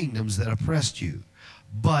all the kingdoms that oppressed you.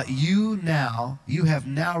 But you have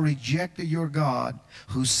now rejected your God,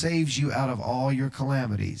 who saves you out of all your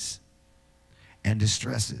calamities and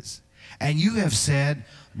distresses. And you have said,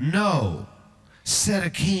 no, set a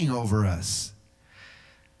king over us.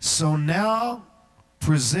 So now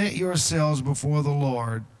present yourselves before the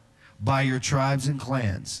Lord by your tribes and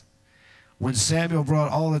clans. When Samuel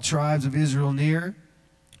brought all the tribes of Israel near,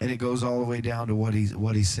 and it goes all the way down to what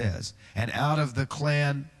he says. And out of the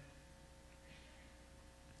clan,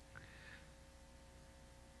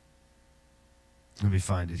 let me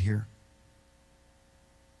find it here.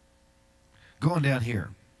 Going down here,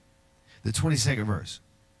 the 22nd verse.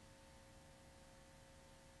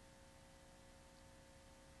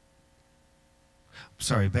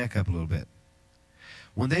 Sorry, back up a little bit.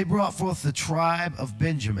 When they brought forth the tribe of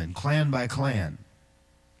Benjamin, clan by clan,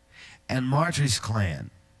 and Marty's clan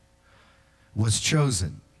was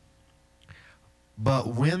chosen.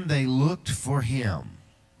 But when they looked for him,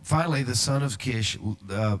 finally the son of Kish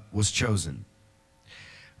was chosen.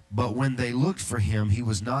 But when they looked for him, he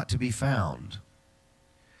was not to be found.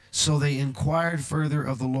 So they inquired further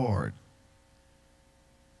of the Lord,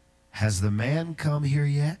 has the man come here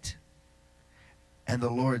yet? And the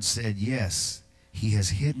Lord said, yes, he has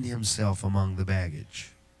hidden himself among the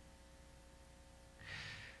baggage.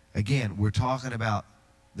 Again, we're talking about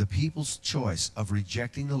the people's choice of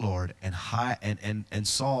rejecting the Lord, and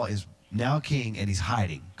Saul is now king, and he's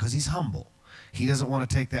hiding because he's humble. He doesn't want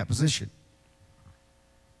to take that position.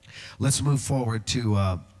 Let's move forward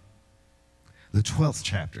to the 12th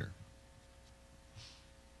chapter.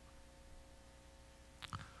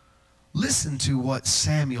 Listen to what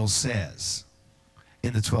Samuel says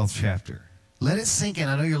in the 12th chapter. Let it sink in.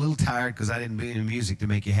 I know you're a little tired because I didn't bring any music to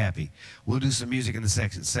make you happy. We'll do some music in the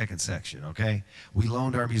second section, okay? We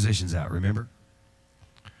loaned our musicians out, remember?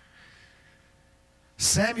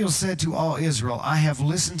 Samuel said to all Israel, I have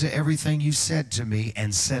listened to everything you said to me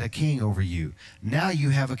and set a king over you. Now you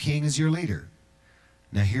have a king as your leader.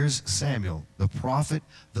 Now here's Samuel, the prophet,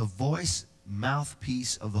 the voice,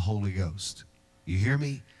 mouthpiece of the Holy Ghost. You hear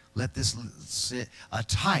me? Let this sit, a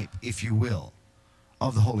type, if you will,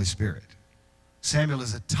 of the Holy Spirit. Samuel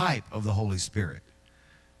is a type of the Holy Spirit.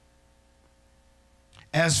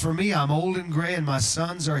 As for me, I'm old and gray, and my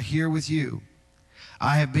sons are here with you.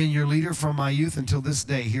 I have been your leader from my youth until this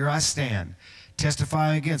day. Here I stand,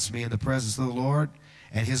 testifying against me in the presence of the Lord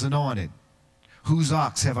and his anointed. Whose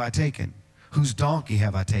ox have I taken? Whose donkey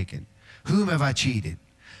have I taken? Whom have I cheated?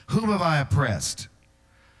 Whom have I oppressed?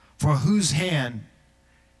 From whose hand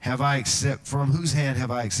have I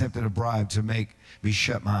accepted a bribe to make me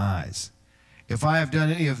shut my eyes? If I have done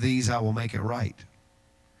any of these, I will make it right.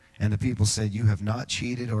 And the people said, you have not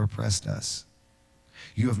cheated or oppressed us.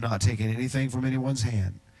 You have not taken anything from anyone's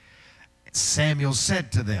hand. Samuel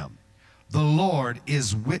said to them, the Lord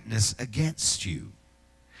is witness against you,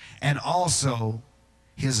 and also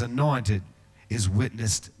his anointed is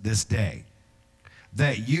witnessed this day,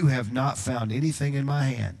 that you have not found anything in my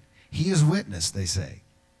hand. He is witness, they say.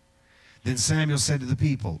 Then Samuel said to the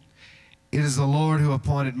people, it is the Lord who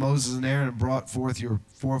appointed Moses and Aaron and brought forth your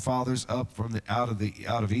forefathers up from out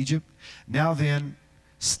of Egypt. Now then,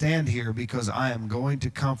 stand here, because I am going to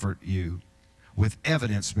comfort you with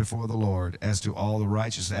evidence before the Lord as to all the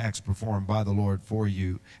righteous acts performed by the Lord for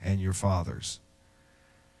you and your fathers.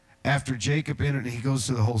 After Jacob entered, he goes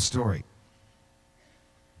through the whole story.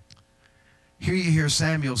 Here you hear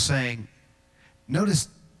Samuel saying, notice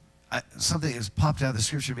something that's popped out of the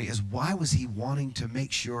scripture to me is, why was he wanting to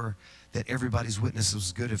make sure that everybody's witness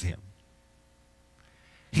was good of him?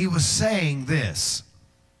 He was saying this,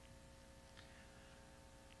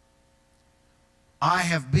 I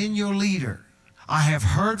have been your leader. I have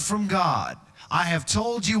heard from God. I have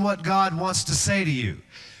told you what God wants to say to you.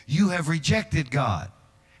 You have rejected God.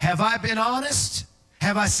 Have I been honest?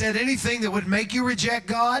 Have I said anything that would make you reject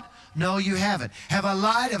God? No, you haven't. Have I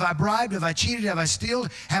lied? Have I bribed? Have I cheated? Have I stolen?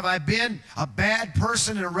 Have I been a bad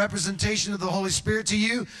person and a representation of the Holy Spirit to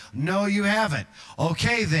you? No, you haven't.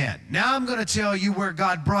 Okay, then. Now I'm going to tell you where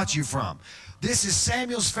God brought you from. This is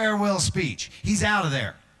Samuel's farewell speech. He's out of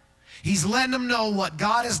there. He's letting them know what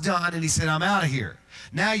God has done, and he said, I'm out of here.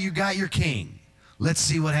 Now you got your king. Let's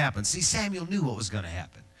see what happens. See, Samuel knew what was going to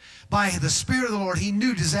happen. By the Spirit of the Lord, he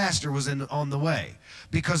knew disaster was on the way.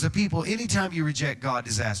 Because the people, anytime you reject God,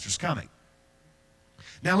 disaster's coming.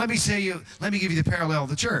 Now let me give you the parallel of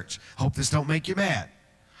the church. Hope this don't make you mad.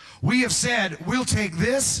 We have said, we'll take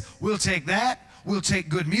this, we'll take that, we'll take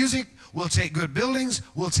good music, we'll take good buildings,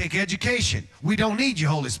 we'll take education. We don't need you,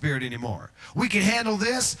 Holy Spirit, anymore. We can handle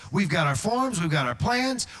this. We've got our forms, we've got our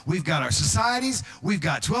plans, we've got our societies, we've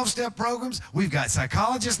got 12-step programs, we've got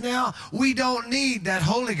psychologists now. We don't need that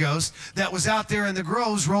Holy Ghost that was out there in the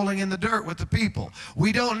groves rolling in the dirt with the people.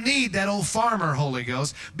 We don't need that old farmer Holy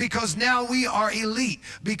Ghost, because now we are elite,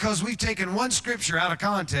 because we've taken one scripture out of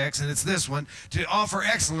context, and it's this one, to offer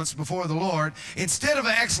excellence before the Lord. Instead of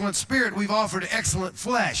an excellent spirit, we've offered excellent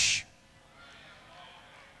flesh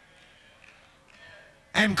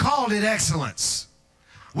and called it excellence.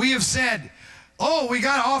 We have said, oh, we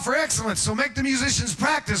got to offer excellence, so make the musicians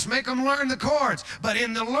practice, make them learn the chords. But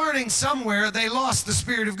in the learning somewhere, they lost the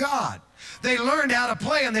Spirit of God. They learned how to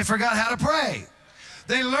play and they forgot how to pray.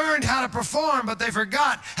 They learned how to perform, but they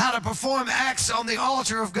forgot how to perform acts on the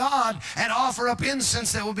altar of God and offer up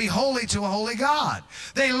incense that would be holy to a holy God.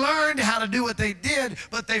 They learned how to do what they did,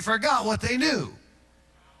 but they forgot what they knew.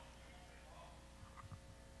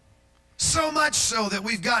 So much so that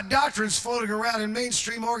we've got doctrines floating around in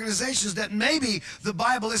mainstream organizations that maybe the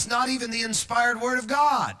Bible is not even the inspired Word of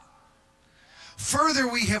God. Further,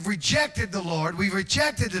 we have rejected the Lord, we've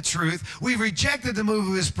rejected the truth, we've rejected the move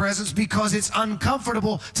of His presence because it's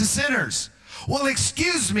uncomfortable to sinners. Well,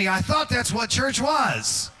 excuse me, I thought that's what church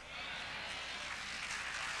was.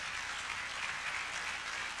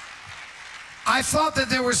 I thought that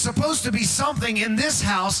there was supposed to be something in this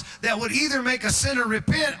house that would either make a sinner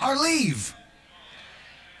repent or leave.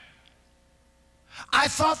 I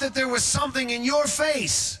thought that there was something in your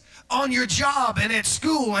face, on your job and at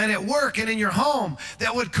school and at work and in your home,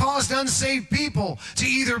 that would cause unsaved people to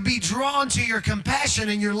either be drawn to your compassion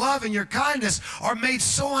and your love and your kindness, or made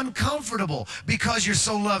so uncomfortable because you're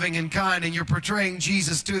so loving and kind and you're portraying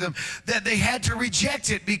Jesus to them that they had to reject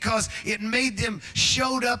it because it made them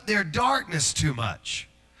showed up their darkness too much.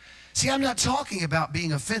 See, I'm not talking about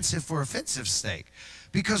being offensive for offensive's sake,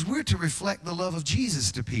 because we're to reflect the love of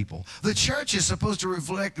Jesus to people. The church is supposed to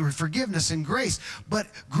reflect forgiveness and grace, but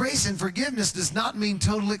grace and forgiveness does not mean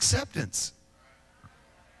total acceptance.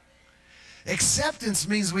 Acceptance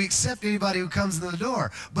means we accept anybody who comes in the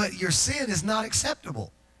door, but your sin is not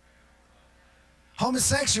acceptable.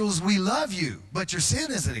 Homosexuals, we love you, but your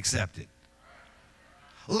sin isn't accepted.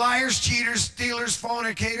 Liars, cheaters, stealers,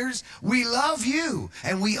 fornicators, we love you,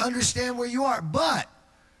 and we understand where you are, but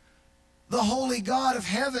the holy God of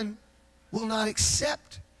heaven will not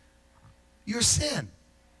accept your sin.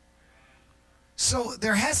 So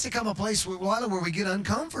there has to come a place where we get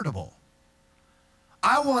uncomfortable.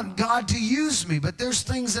 I want God to use me, but there's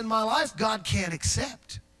things in my life God can't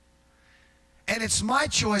accept. And it's my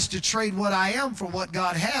choice to trade what I am for what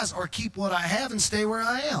God has, or keep what I have and stay where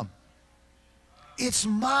I am. It's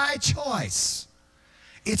my choice.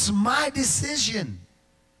 It's my decision.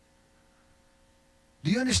 Do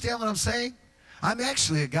you understand what I'm saying? I'm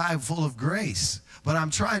actually a guy full of grace, but I'm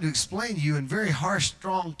trying to explain to you in very harsh,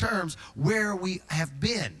 strong terms where we have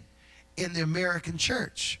been in the American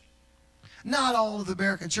church. Not all of the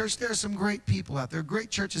American church. There are some great people out there, great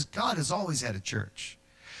churches. God has always had a church.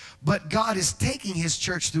 But God is taking His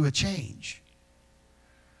church through a change.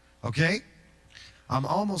 Okay? I'm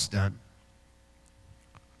almost done.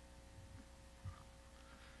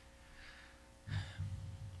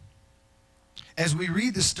 As we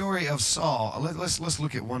read the story of Saul, let's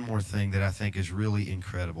look at one more thing that I think is really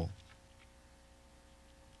incredible.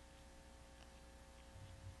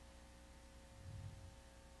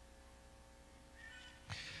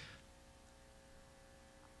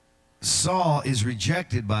 Saul is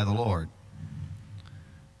rejected by the Lord.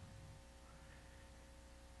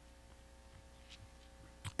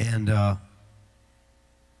 And let's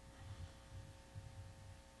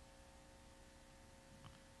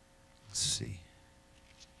see.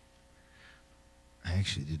 I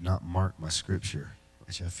actually did not mark my scripture,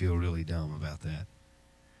 which I feel really dumb about that.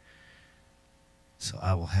 So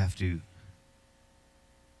I will have to.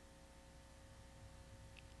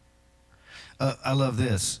 I love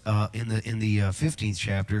this. In the 15th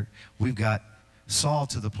chapter, we've got Saul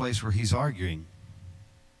to the place where he's arguing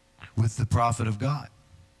with the prophet of God.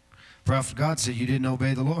 The prophet of God said, "You didn't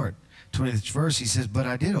obey the Lord." 20th verse, he says, "But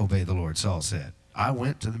I did obey the Lord," Saul said. "I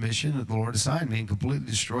went to the mission that the Lord assigned me and completely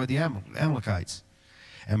destroyed the Amalekites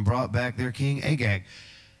and brought back their king Agag."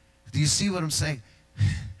 Do you see what I'm saying?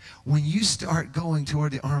 When you start going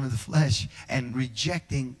toward the arm of the flesh and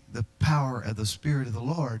rejecting the power of the Spirit of the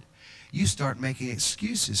Lord, you start making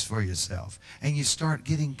excuses for yourself, and you start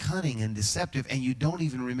getting cunning and deceptive, and you don't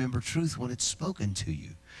even remember truth when it's spoken to you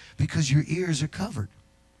because your ears are covered.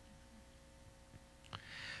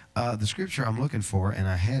 The scripture I'm looking for, and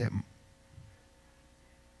I had it.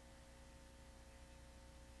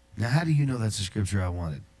 Now, how do you know that's the scripture I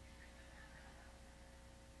wanted?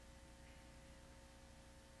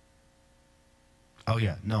 Oh,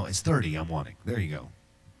 yeah. No, it's 30 I'm wanting. There you go.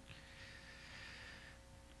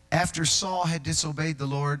 After Saul had disobeyed the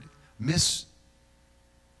Lord,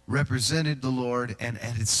 misrepresented the Lord, and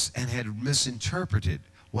had misinterpreted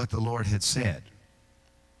what the Lord had said.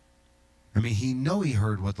 I mean, he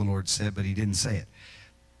heard what the Lord said, but he didn't say it.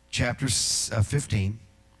 Chapter 15,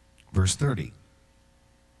 verse 30.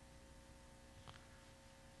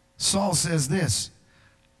 Saul says this,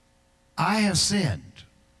 I have sinned.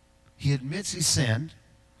 He admits he sinned,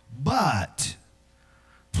 but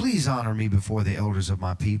please honor me before the elders of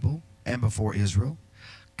my people and before Israel.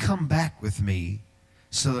 Come back with me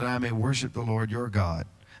so that I may worship the Lord your God.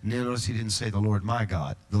 And notice he didn't say the Lord my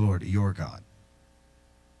God, the Lord your God.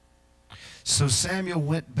 So Samuel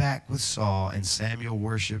went back with Saul, and Samuel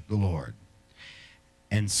worshiped the Lord.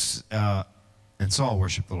 And Saul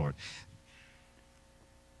worshiped the Lord.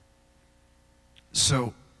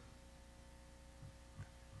 So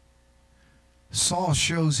Saul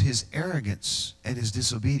shows his arrogance and his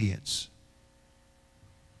disobedience.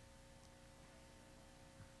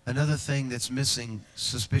 Another thing that's missing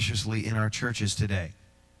suspiciously in our churches today.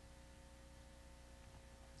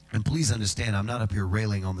 And please understand, I'm not up here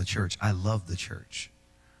railing on the church. I love the church.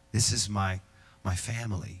 This is my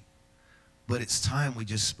family. But it's time we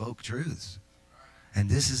just spoke truth. And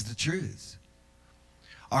this is the truth.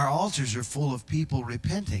 Our altars are full of people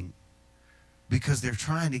repenting because they're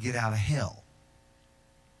trying to get out of hell.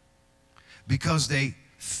 Because they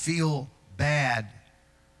feel bad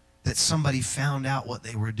that somebody found out what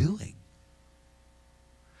they were doing.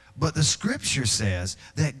 But the scripture says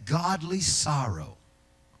that godly sorrow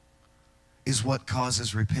is what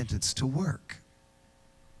causes repentance to work.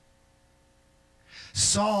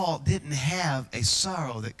 Saul didn't have a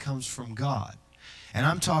sorrow that comes from God. And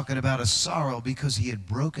I'm talking about a sorrow because he had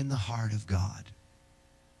broken the heart of God.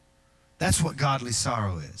 That's what godly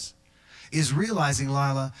sorrow is realizing,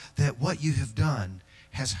 Lila, that what you have done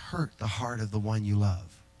has hurt the heart of the one you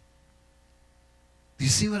love. Do you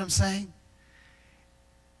see what I'm saying?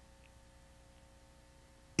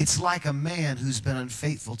 It's like a man who's been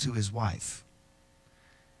unfaithful to his wife,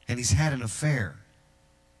 and he's had an affair.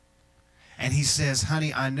 And he says,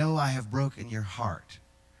 honey, I know I have broken your heart,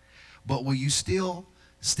 but will you still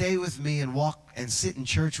stay with me and walk and sit in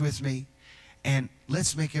church with me? And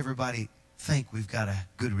let's make everybody think we've got a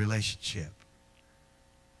good relationship.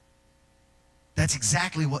 That's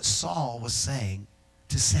exactly what Saul was saying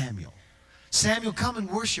to Samuel. Samuel, come and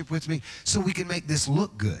worship with me so we can make this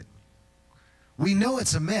look good. We know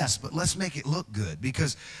it's a mess, but let's make it look good,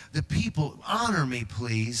 because the people, honor me,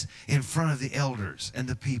 please, in front of the elders and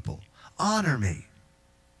the people. Honor me.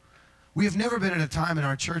 We have never been at a time in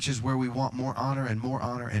our churches where we want more honor and more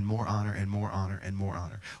honor and more honor and more honor and more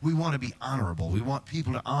honor. We want to be honorable. We want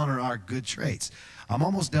people to honor our good traits. I'm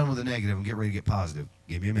almost done with the negative and get ready to get positive.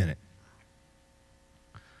 Give me a minute.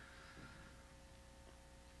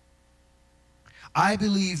 I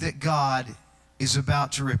believe that God is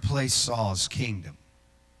about to replace Saul's kingdom,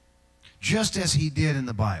 just as he did in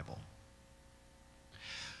the Bible.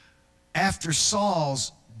 After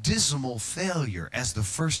Saul's dismal failure as the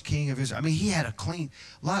first king of Israel, I mean, he had a clean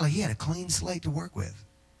slate to work with.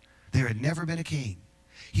 There had never been a king.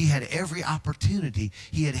 He had every opportunity.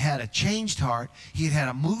 He had had a changed heart. He had had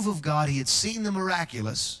a move of God. He had seen the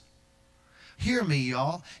miraculous. Hear me,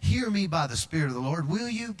 y'all. Hear me by the Spirit of the Lord. Will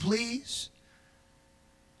you, please?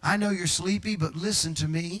 I know you're sleepy, but listen to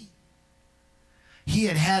me. He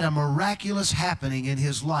had had a miraculous happening in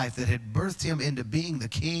his life that had birthed him into being the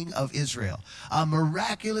king of Israel. A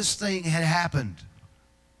miraculous thing had happened.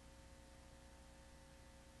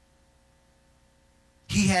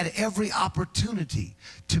 He had every opportunity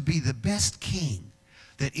to be the best king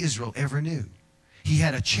that Israel ever knew. He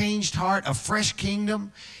had a changed heart, a fresh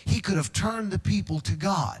kingdom. He could have turned the people to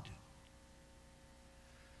God.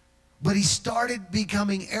 But he started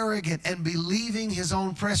becoming arrogant and believing his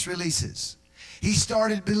own press releases. He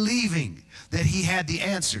started believing that he had the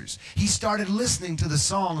answers. He started listening to the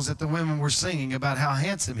songs that the women were singing about how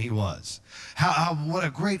handsome he was. What a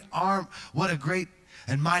great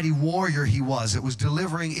and mighty warrior he was that was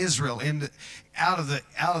delivering Israel out of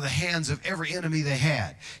the hands of every enemy they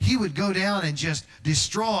had. He would go down and just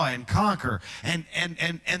destroy and conquer, and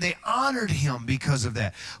they honored him because of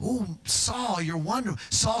that. Oh, Saul, you're wonderful.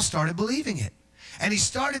 Saul started believing it, and he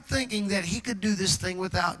started thinking that he could do this thing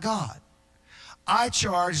without God. I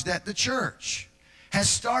charge that the church has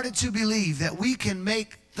started to believe that we can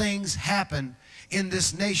make things happen in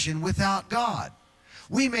this nation without God.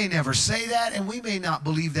 We may never say that, and we may not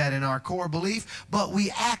believe that in our core belief, but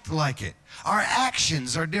we act like it. Our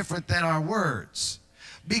actions are different than our words,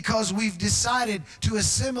 because we've decided to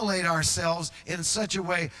assimilate ourselves in such a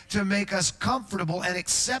way to make us comfortable and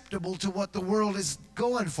acceptable to what the world is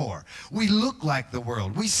going for. We look like the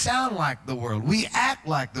world. We sound like the world. We act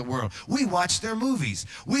like the world. We watch their movies.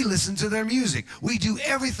 We listen to their music. We do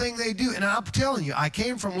everything they do. And I'm telling you, I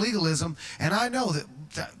came from legalism, and I know that,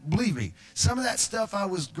 believe me, some of that stuff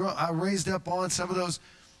I raised up on, some of those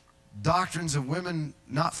doctrines of women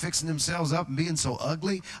not fixing themselves up and being so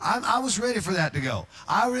ugly, I was ready for that to go.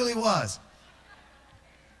 I really was.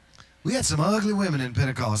 We had some ugly women in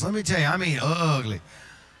Pentecost. Let me tell you, I mean ugly.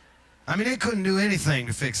 I mean, they couldn't do anything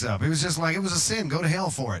to fix up. It was just like, it was a sin. Go to hell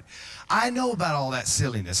for it. I know about all that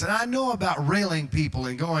silliness, and I know about railing people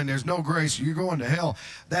and going, there's no grace, you're going to hell.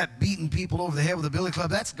 That beating people over the head with a billy club,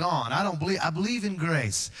 that's gone. I believe in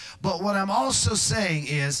grace. But what I'm also saying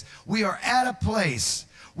is, we are at a place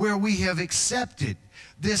where we have accepted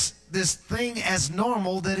this thing as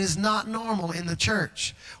normal that is not normal in the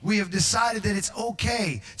church. We have decided that it's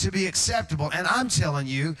okay to be acceptable. And I'm telling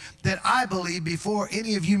you that I believe before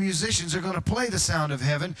any of you musicians are going to play the sound of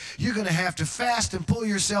heaven, you're going to have to fast and pull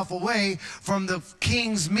yourself away from the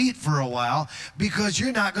king's meat for a while, because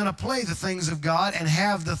you're not going to play the things of God and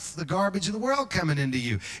have the garbage of the world coming into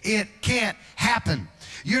you. It can't happen.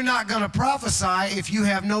 You're not going to prophesy if you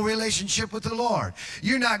have no relationship with the Lord.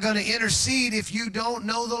 You're not going to intercede if you don't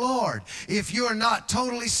know the Lord, if you're not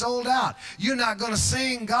totally sold out. You're not going to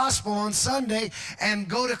sing gospel on Sunday and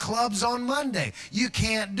go to clubs on Monday. You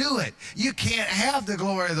can't do it. You can't have the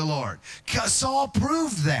glory of the Lord. Saul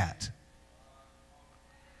proved that.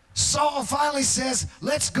 Saul finally says,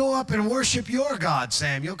 let's go up and worship your God,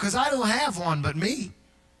 Samuel, because I don't have one but me.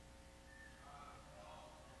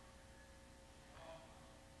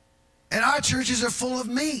 And our churches are full of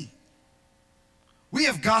me. We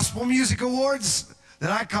have gospel music awards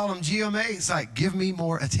that I call them GMA. It's like, give me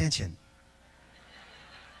more attention.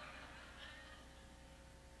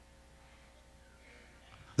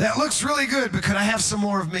 That looks really good, but could I have some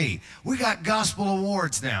more of me? We got gospel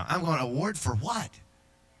awards now. I'm going, award for what?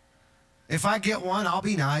 If I get one, I'll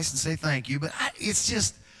be nice and say thank you. But it's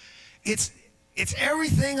just, it's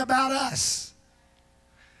everything about us.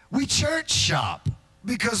 We church shop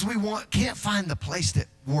because we can't find the place that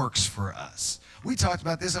works for us. We talked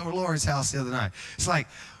about this over Lori's house the other night.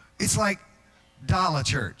 It's like dollar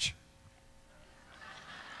church.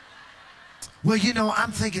 Well, you know,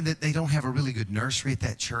 I'm thinking that they don't have a really good nursery at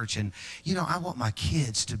that church, and, you know, I want my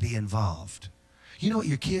kids to be involved. You know what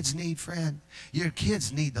your kids need, friend? Your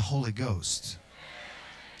kids need the Holy Ghost.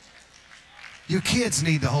 Your kids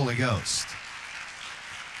need the Holy Ghost.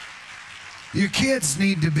 Your kids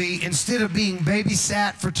need to be, instead of being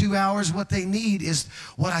babysat for 2 hours, what they need is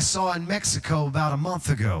what I saw in Mexico about a month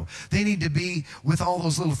ago. They need to be with all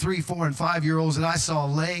those little 3, 4, and 5-year-olds that I saw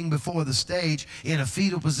laying before the stage in a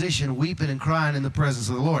fetal position, weeping and crying in the presence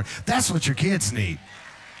of the Lord. That's what your kids need.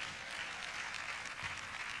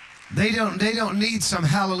 They don't need some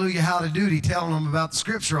hallelujah, howdy-doody telling them about the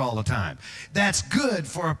scripture all the time. That's good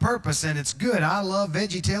for a purpose, and it's good. I love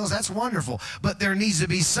VeggieTales. That's wonderful. But there needs to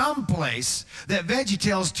be some place that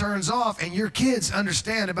VeggieTales turns off and your kids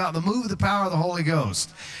understand about the move of the power of the Holy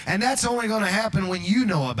Ghost. And that's only going to happen when you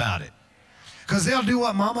know about it, because they'll do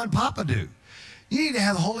what Mama and Papa do. You need to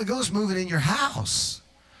have the Holy Ghost moving in your house.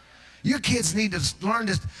 Your kids need to learn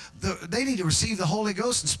they need to receive the Holy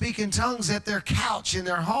Ghost and speak in tongues at their couch in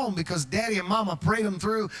their home, because Daddy and Mama prayed them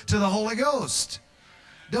through to the Holy Ghost.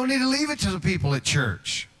 Don't need to leave it to the people at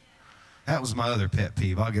church. That was my other pet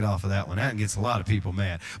peeve. I'll get off of that one. That gets a lot of people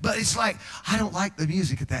mad. But it's like, I don't like the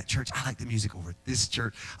music at that church. I like the music over at this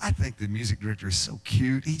church. I think the music director is so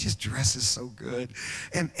cute. He just dresses so good.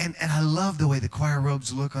 And I love the way the choir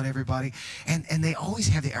robes look on everybody. And they always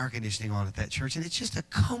have the air conditioning on at that church. And it's just a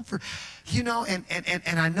comfort, you know. And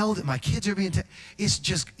I know that my kids are being, it's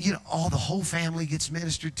just, you know, the whole family gets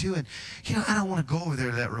ministered to. And, you know, I don't want to go over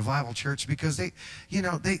there to that revival church, because they, you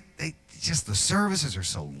know, they just, the services are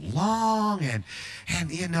so long, and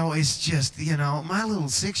you know, it's just, you know, my little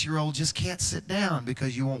 6-year-old just can't sit down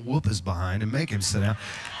because you won't whoop his behind and make him sit down.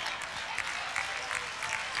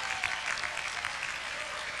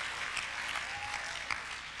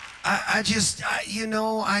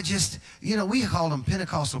 You know, we called them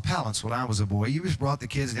Pentecostal pallets when I was a boy. You just brought the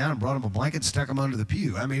kids down and brought them a blanket and stuck them under the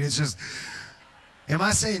pew. I mean, it's just, am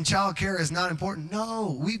I saying child care is not important?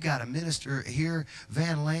 No, we've got a minister here.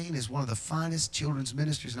 Van Lane is one of the finest children's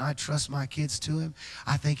ministers, and I trust my kids to him.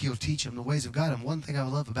 I think he'll teach them the ways of God. And one thing I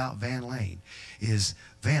love about Van Lane is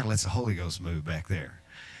Van lets the Holy Ghost move back there.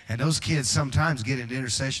 And those kids sometimes get into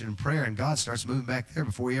intercession and prayer, and God starts moving back there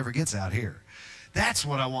before he ever gets out here. That's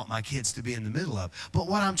what I want my kids to be in the middle of. But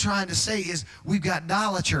what I'm trying to say is we've got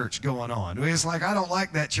dollar church going on. It's like, I don't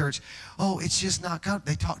like that church. Oh, it's just not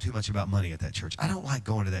comfortable. They talk too much about money at that church. I don't like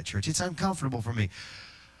going to that church. It's uncomfortable for me.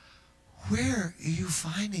 Where are you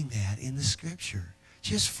finding that in the Scripture?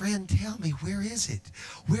 Just, friend, tell me, where is it?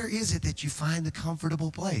 Where is it that you find the comfortable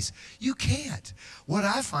place? You can't. What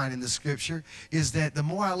I find in the Scripture is that the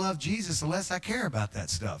more I love Jesus, the less I care about that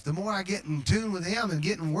stuff. The more I get in tune with him and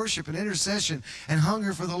get in worship and intercession and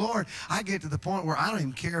hunger for the Lord, I get to the point where I don't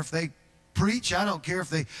even care if they preach. I don't care if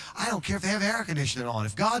they have air conditioning on.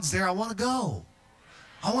 If God's there, I want to go.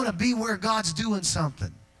 I want to be where God's doing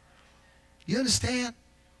something. You understand?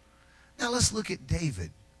 Now let's look at David,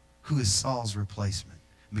 who is Saul's replacement.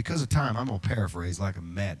 Because of time, I'm going to paraphrase like a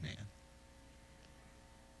madman.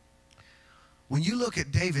 When you look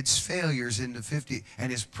at David's failures in the 50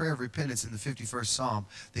 and his prayer of repentance in the 51st Psalm,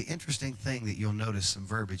 the interesting thing that you'll notice some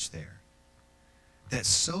verbiage there that's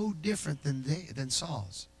so different than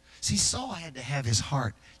Saul's. See, Saul had to have his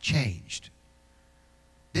heart changed.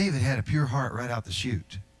 David had a pure heart right out the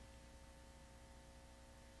chute.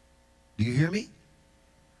 Do you hear me?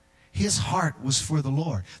 His heart was for the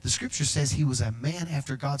Lord. The Scripture says he was a man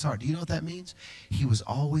after God's heart. Do you know what that means? He was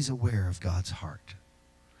always aware of God's heart.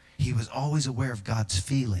 He was always aware of God's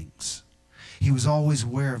feelings. He was always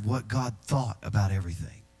aware of what God thought about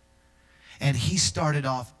everything. And he started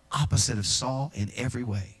off opposite of Saul in every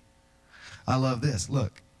way. I love this.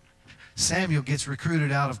 Look, Samuel gets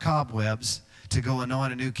recruited out of cobwebs to go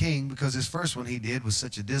anoint a new king because his first one he did was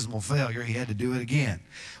such a dismal failure, he had to do it again.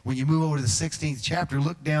 When you move over to the 16th chapter,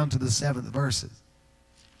 look down to the 7th verses.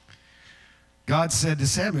 God said to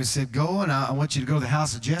Samuel, he said, go and I want you to go to the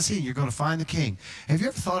house of Jesse and you're going to find the king. Have you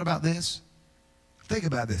ever thought about this? Think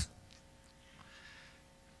about this.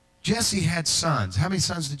 Jesse had sons. How many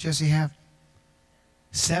sons did Jesse have?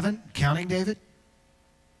 7, counting David?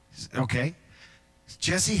 Okay.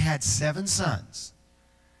 Jesse had 7 sons.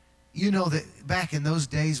 You know that back in those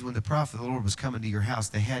days when the prophet of the Lord was coming to your house,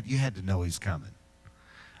 you had to know he was coming.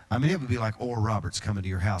 I mean, it would be like Oral Roberts coming to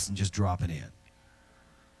your house and just dropping in.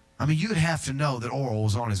 I mean, you'd have to know that Oral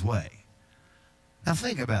was on his way. Now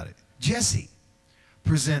think about it. Jesse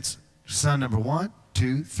presents son number 1,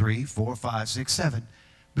 2, 3, 4, 5, 6, 7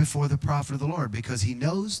 before the prophet of the Lord because he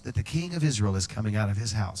knows that the king of Israel is coming out of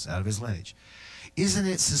his house, out of his lineage. Isn't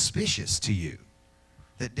it suspicious to you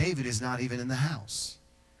that David is not even in the house?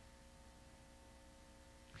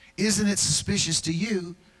 Isn't it suspicious to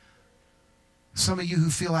you, some of you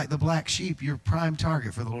who feel like the black sheep, you're prime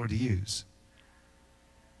target for the Lord to use?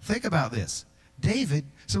 Think about this. David,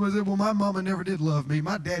 somebody said, well, my mama never did love me.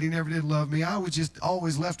 My daddy never did love me. I was just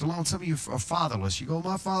always left alone. Some of you are fatherless. You go,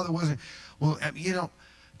 my father wasn't. Well, you know,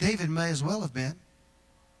 David may as well have been.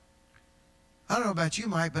 I don't know about you,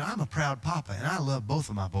 Mike, but I'm a proud papa, and I love both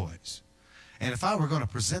of my boys. And if I were going to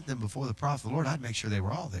present them before the prophet of the Lord, I'd make sure they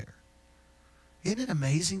were all there. Isn't it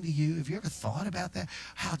amazing to you? Have you ever thought about that?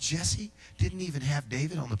 How Jesse didn't even have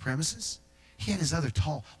David on the premises? He had his other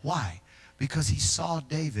tall. Why? Because he saw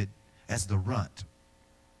David as the runt.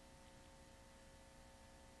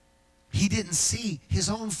 He didn't see, his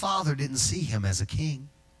own father didn't see him as a king.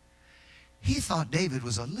 He thought David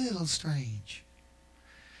was a little strange.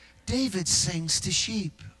 David sings to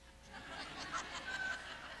sheep.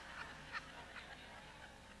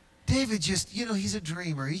 David just, you know, he's a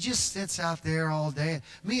dreamer. He just sits out there all day.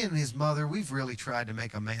 Me and his mother, we've really tried to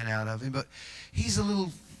make a man out of him, but he's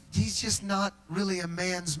just not really a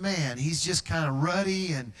man's man. He's just kind of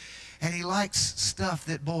ruddy, and he likes stuff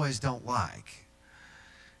that boys don't like.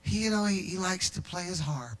 He likes to play his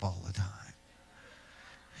harp all the time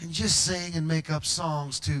and just sing and make up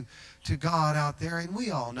songs to God out there. And we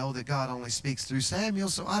all know that God only speaks through Samuel,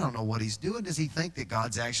 so I don't know what he's doing. Does he think that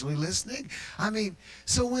God's actually listening? I mean,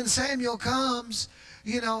 so when Samuel comes,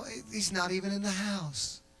 you know, he's not even in the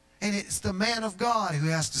house. And it's the man of God who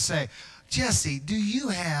has to say, Jesse, do you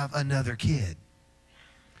have another kid?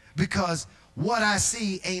 Because what I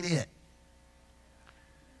see ain't it.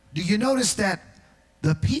 Do you notice that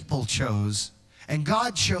the people chose, and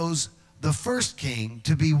God chose the first king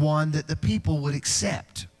to be one that the people would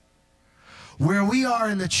accept? Where we are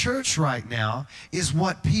in the church right now is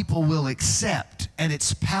what people will accept, and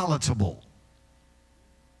it's palatable.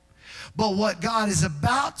 But what God is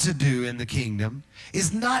about to do in the kingdom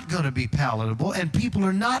is not going to be palatable, and people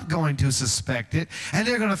are not going to suspect it, and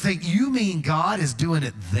they're going to think, you mean God is doing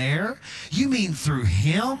it there? You mean through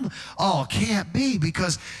him? Oh, can't be,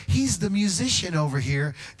 because he's the musician over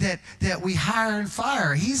here that we hire and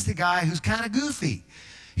fire. He's the guy who's kind of goofy.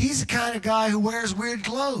 He's the kind of guy who wears weird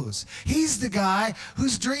clothes. He's the guy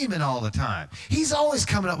who's dreaming all the time. He's always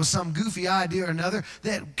coming up with some goofy idea or another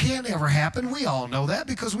that can't ever happen. We all know that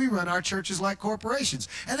because we run our churches like corporations.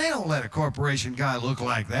 And they don't let a corporation guy look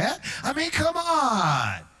like that. I mean, come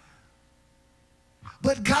on.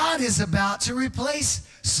 But God is about to replace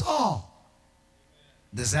Saul.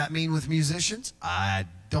 Does that mean with musicians? I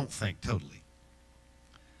don't think totally.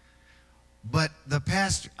 But the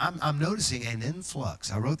pastor, I'm noticing an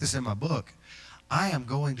influx. I wrote this in my book. I am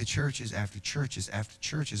going to churches after churches after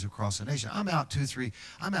churches across the nation. I'm out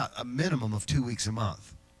I'm out a minimum of 2 weeks a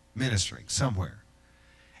month ministering somewhere.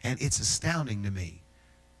 And it's astounding to me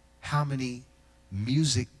how many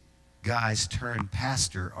music guys turned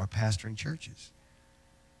pastor are pastoring churches.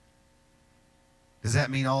 Does that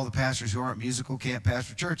mean all the pastors who aren't musical can't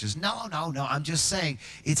pastor churches? No, no, no. I'm just saying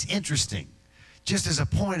it's interesting, just as a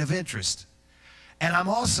point of interest. And I'm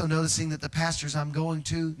also noticing that the pastors I'm going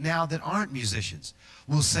to now that aren't musicians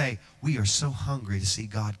will say, we are so hungry to see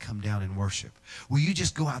God come down and worship. Will you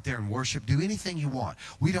just go out there and worship? Do anything you want.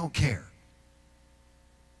 We don't care.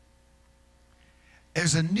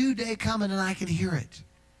 There's a new day coming, and I can hear it.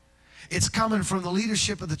 It's coming from the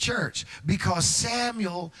leadership of the church because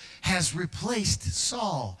Samuel has replaced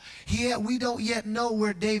Saul. We don't yet know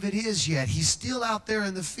where David is yet. He's still out there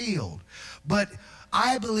in the field. But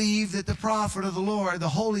I believe that the prophet of the Lord, the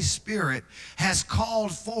Holy Spirit, has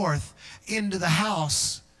called forth into the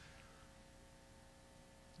house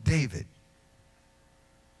David.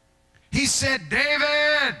 He said,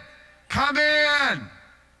 David, come in.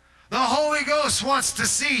 The Holy Ghost wants to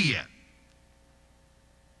see you.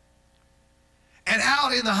 And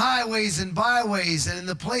out in the highways and byways and in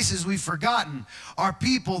the places we've forgotten are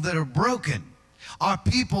people that are broken, are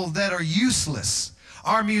people that are useless,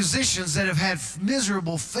 are musicians that have had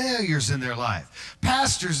miserable failures in their life,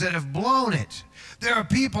 pastors that have blown it. There are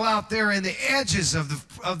people out there in the edges of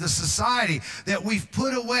the society that we've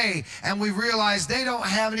put away, and we realize they don't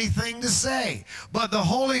have anything to say. But the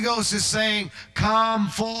Holy Ghost is saying, come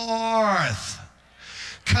forth.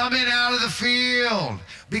 Come in out of the field,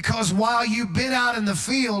 because while you've been out in the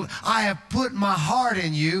field, I have put my heart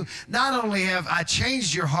in you. Not only have I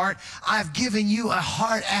changed your heart, I've given you a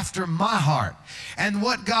heart after my heart. And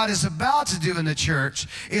what God is about to do in the church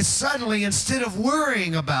is suddenly, instead of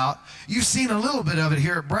worrying about, you've seen a little bit of it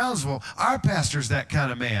here at Brownsville, our pastor's that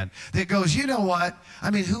kind of man that goes, you know what?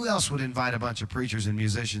 I mean, who else would invite a bunch of preachers and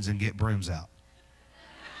musicians and get brooms out?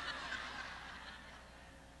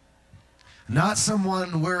 Not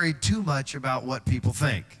someone worried too much about what people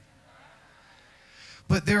think.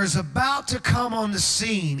 But there is about to come on the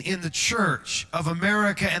scene in the church of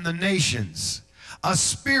America and the nations a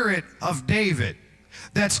spirit of David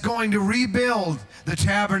that's going to rebuild the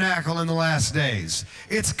tabernacle in the last days.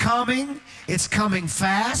 It's coming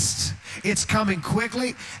fast, it's coming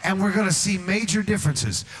quickly, and we're going to see major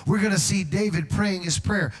differences. We're going to see David praying his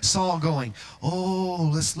prayer, Saul going,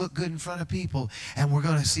 oh, let's look good in front of people, and we're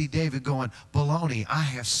going to see David going, baloney, I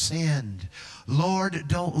have sinned. Lord,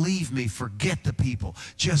 don't leave me. Forget the people.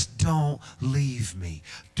 Just don't leave me.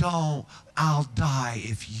 I'll die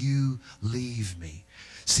if you leave me.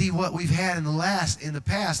 See, what we've had in the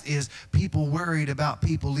past is people worried about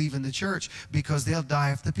people leaving the church because they'll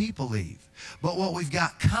die if the people leave. But what we've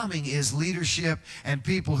got coming is leadership and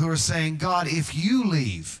people who are saying, God, if you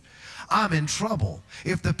leave, I'm in trouble.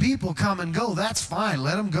 If the people come and go, that's fine.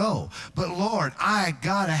 Let them go. But Lord, I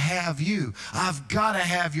got to have you. I've got to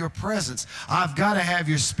have your presence. I've got to have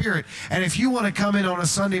your spirit. And if you want to come in on a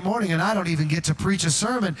Sunday morning and I don't even get to preach a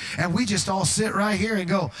sermon and we just all sit right here and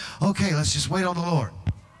go, okay, let's just wait on the Lord.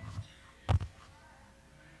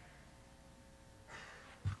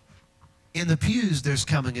 In the pews, there's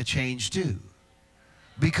coming a change too.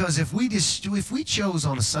 Because if we chose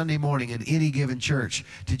on a Sunday morning in any given church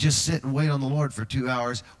to just sit and wait on the Lord for 2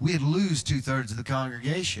 hours, we'd lose 2/3 of the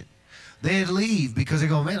congregation. They'd leave because they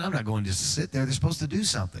go, man, I'm not going just to sit there. They're supposed to do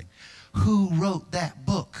something. Who wrote that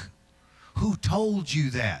book? Who told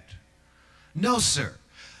you that? No, sir.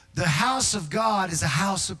 The house of God is a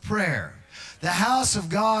house of prayer. The house of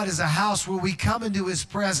God is a house where we come into his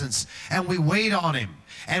presence and we wait on him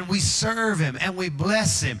and we serve him and we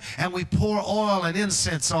bless him and we pour oil and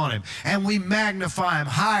incense on him and we magnify him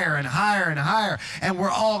higher and higher and higher, and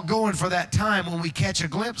we're all going for that time when we catch a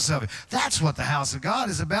glimpse of it. That's what the house of God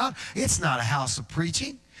is about. It's not a house of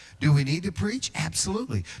preaching. Do we need to preach?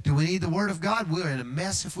 Absolutely. Do we need the word of God? We're in a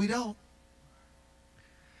mess if we don't.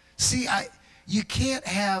 See, you can't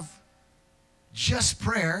have just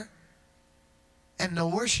prayer and no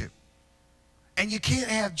worship. And you can't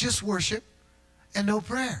have just worship and no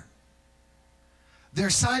prayer.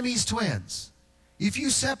 They're Siamese twins. If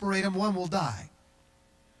you separate them, one will die.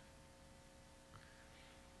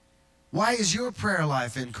 Why is your prayer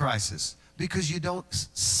life in crisis? Because you don't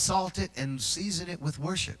salt it and season it with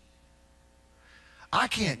worship. I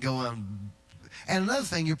can't go on. And another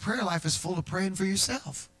thing, your prayer life is full of praying for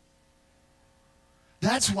yourself.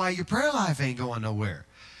 That's why your prayer life ain't going nowhere.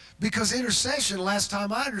 Because intercession, last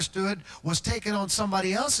time I understood, was taking on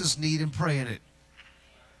somebody else's need and praying it.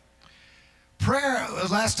 Prayer,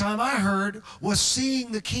 last time I heard, was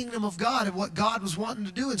seeing the kingdom of God and what God was wanting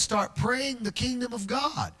to do and start praying the kingdom of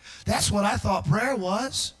God. That's what I thought prayer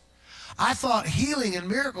was. I thought healing and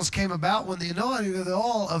miracles came about when the anointing of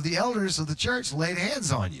all of the elders of the church laid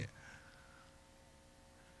hands on you.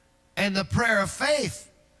 And the prayer of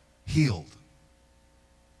faith healed.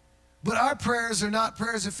 But our prayers are not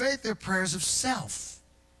prayers of faith, they're prayers of self.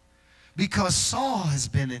 Because Saul has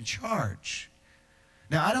been in charge.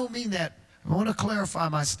 Now, I don't mean that. I want to clarify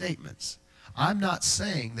my statements. I'm not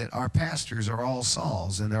saying that our pastors are all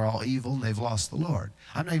Sauls and they're all evil and they've lost the Lord.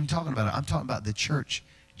 I'm not even talking about it. I'm talking about the church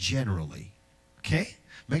generally. Okay?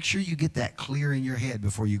 Make sure you get that clear in your head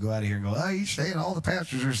before you go out of here and go, oh, you're saying all the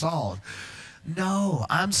pastors are Sauls. No,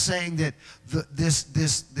 I'm saying that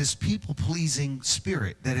this people-pleasing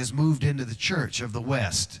spirit that has moved into the church of the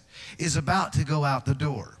West is about to go out the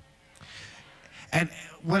door. And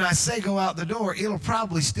when I say go out the door, it'll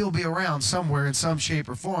probably still be around somewhere in some shape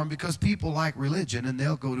or form because people like religion and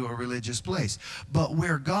they'll go to a religious place. But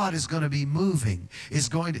where God is going to be moving is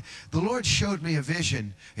going to... The Lord showed me a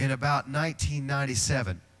vision in about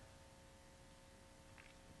 1997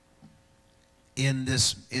 in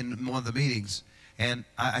one of the meetings. And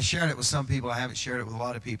I shared it with some people. I haven't shared it with a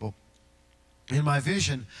lot of people. In my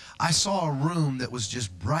vision, I saw a room that was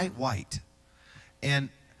just bright white. And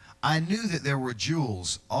I knew that there were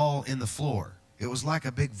jewels all in the floor. It was like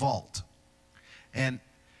a big vault. And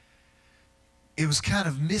it was kind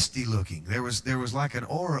of misty looking. There was like an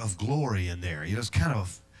aura of glory in there. It was kind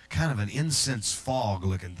of an incense fog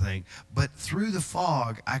looking thing. But through the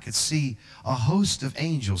fog, I could see a host of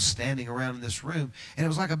angels standing around in this room. And it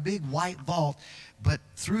was like a big white vault. But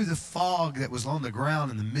through the fog that was on the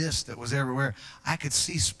ground and the mist that was everywhere, I could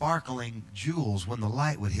see sparkling jewels when the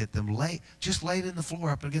light would hit them, just laid in the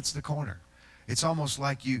floor up against the corner. It's almost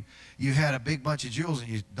like you had a big bunch of jewels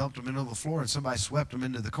and you dumped them into the floor and somebody swept them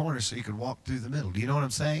into the corner so you could walk through the middle. Do you know what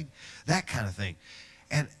I'm saying? That kind of thing.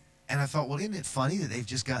 And I thought, well, isn't it funny that they've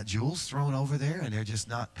just got jewels thrown over there and they're just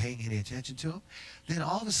not paying any attention to them? Then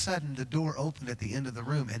all of a sudden, the door opened at the end of the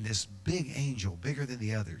room, and this big angel, bigger than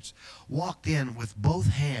the others, walked in with both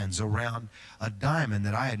hands around a diamond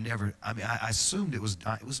that I had never, I assumed it was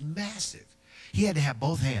massive. He had to have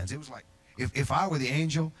both hands. It was like, if I were the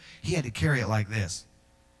angel, he had to carry it like this.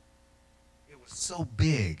 It was so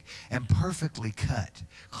big and perfectly cut,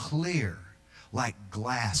 clear, like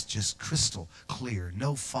glass, just crystal clear,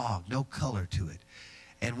 no fog, no color to it.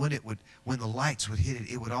 And when the lights would hit it,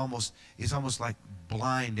 it's almost like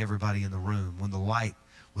blind everybody in the room when the light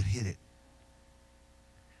would hit it.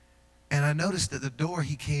 And I noticed that the door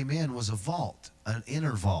he came in was a vault, an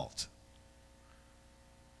inner vault.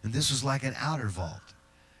 And this was like an outer vault.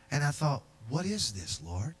 And I thought, what is this,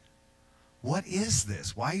 Lord? What is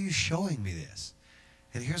this? Why are you showing me this?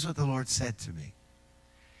 And here's what the Lord said to me.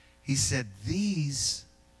 He said, these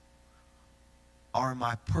are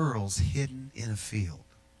my pearls hidden in a field.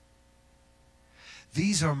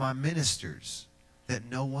 These are my ministers that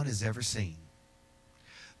no one has ever seen.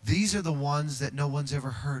 These are the ones that no one's ever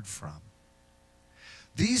heard from.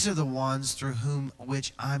 These are the ones through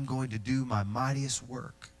which I'm going to do my mightiest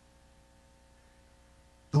work.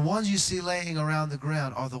 The ones you see laying around the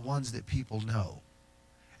ground are the ones that people know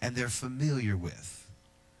and they're familiar with.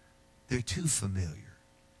 They're too familiar.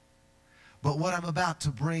 But what I'm about to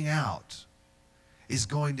bring out is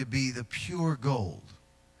going to be the pure gold,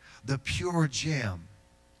 the pure gem.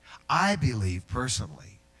 I believe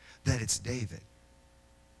personally that it's David.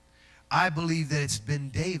 I believe that it's been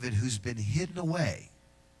David who's been hidden away.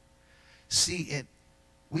 See,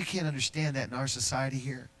 we can't understand that in our society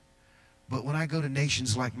here. But when I go to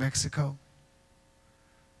nations like Mexico,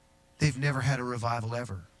 they've never had a revival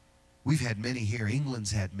ever. We've had many here.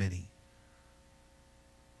 England's had many.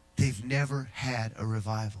 They've never had a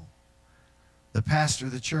revival. The pastor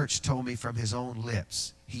of the church told me from his own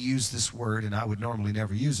lips. He used this word, and I would normally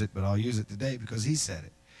never use it, but I'll use it today because he said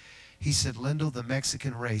it. He said, Lindell, the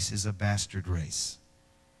Mexican race is a bastard race.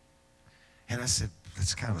 And I said,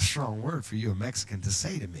 that's kind of a strong word for you, a Mexican, to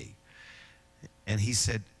say to me. And he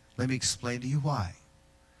said, let me explain to you why.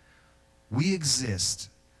 We exist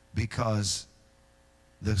because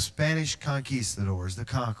the Spanish conquistadors, the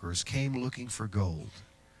conquerors, came looking for gold.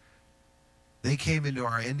 They came into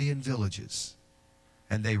our Indian villages,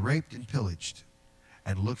 and they raped and pillaged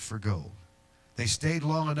and looked for gold. They stayed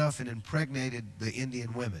long enough and impregnated the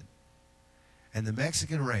Indian women. And the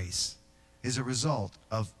Mexican race is a result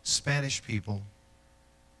of Spanish people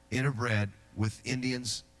interbred with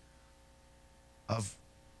Indians of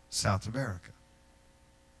South America.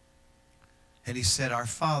 And he said, our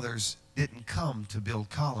fathers didn't come to build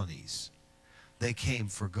colonies. They came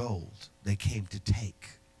for gold. They came to take.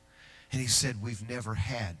 And he said, we've never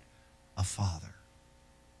had a father.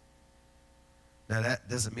 Now, that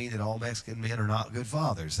doesn't mean that all Mexican men are not good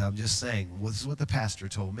fathers. I'm just saying, well, this is what the pastor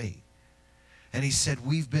told me. And he said,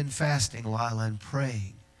 we've been fasting, Lila, and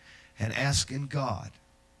praying and asking God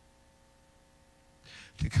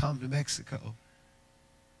to come to Mexico.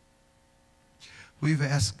 We've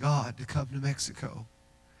asked God to come to Mexico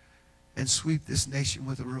and sweep this nation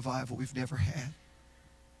with a revival we've never had.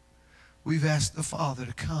 We've asked the Father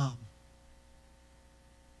to come.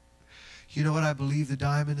 You know what I believe the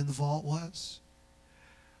diamond in the vault was?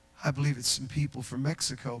 I believe it's some people from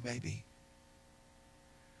Mexico, maybe,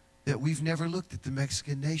 that we've never looked at the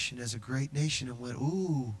Mexican nation as a great nation and went,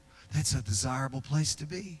 ooh, that's a desirable place to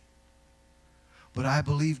be. But I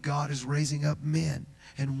believe God is raising up men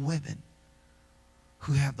and women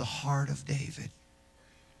who have the heart of David.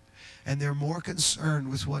 And they're more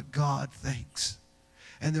concerned with what God thinks.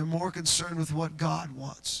 And they're more concerned with what God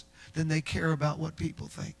wants than they care about what people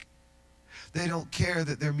think. They don't care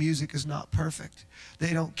that their music is not perfect.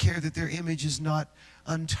 They don't care that their image is not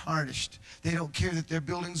untarnished. They don't care that their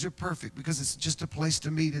buildings are perfect because it's just a place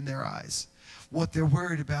to meet in their eyes. What they're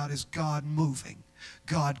worried about is God moving,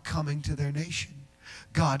 God coming to their nation,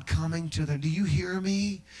 God coming to them. Do you hear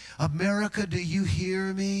me? America, do you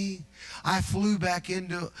hear me? I flew back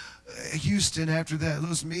into Houston after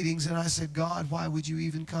those meetings, and I said, God, why would you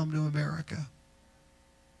even come to America?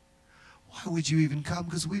 Why would you even come?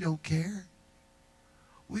 Because we don't care.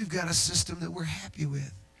 We've got a system that we're happy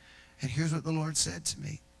with. And here's what the Lord said to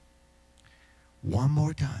me. One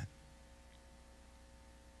more time.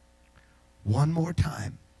 One more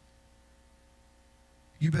time.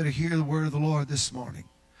 You better hear the word of the Lord this morning.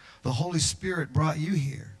 The Holy Spirit brought you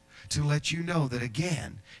here to let you know that,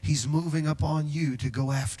 again, He's moving upon you to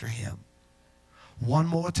go after Him. One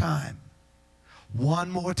more time. One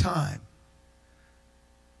more time.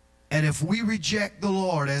 And if we reject the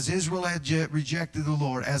Lord as Israel had rejected the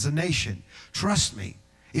Lord as a nation, trust me,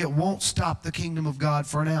 it won't stop the kingdom of God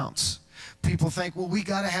for an ounce. People think, well, we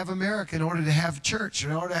got to have America in order to have church,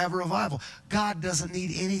 in order to have a revival. God doesn't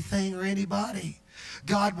need anything or anybody.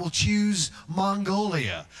 God will choose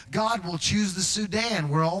Mongolia. God will choose the Sudan,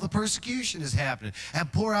 where all the persecution is happening, and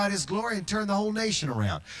pour out His glory and turn the whole nation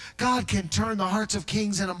around. God can turn the hearts of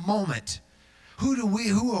kings in a moment.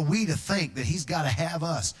 Who are we to think that He's got to have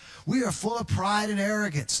us? We are full of pride and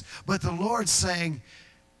arrogance. But the Lord's saying,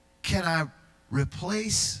 can I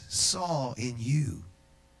replace Saul in you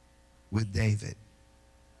with David?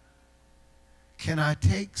 Can I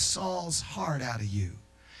take Saul's heart out of you?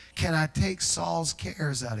 Can I take Saul's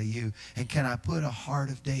cares out of you? And can I put a heart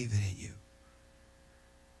of David in you?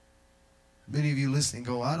 Many of you listening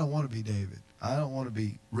go, I don't want to be David. I don't want to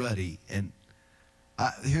be ruddy. And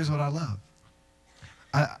here's what I love.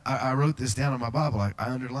 I wrote this down in my Bible. I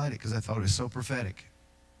underlined it because I thought it was so prophetic.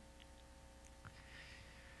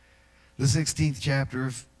 The 16th chapter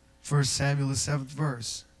of 1 Samuel, the 7th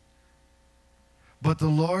verse. But the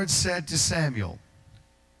Lord said to Samuel,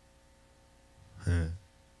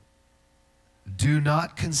 do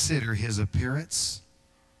not consider his appearance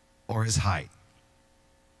or his height.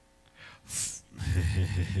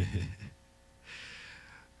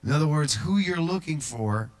 In other words, who you're looking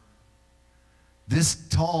for, this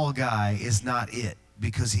tall guy is not it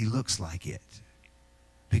because he looks like it.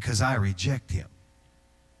 Because I reject him.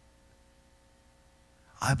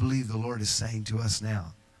 I believe the Lord is saying to us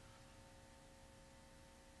now.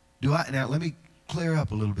 Now let me clear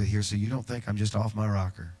up a little bit here so you don't think I'm just off my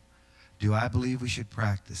rocker. Do I believe we should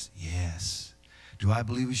practice? Yes. Do I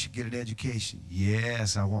believe we should get an education?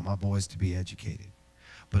 Yes, I want my boys to be educated.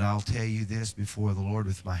 But I'll tell you this before the Lord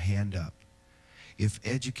with my hand up. If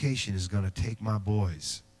education is going to take my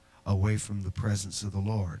boys away from the presence of the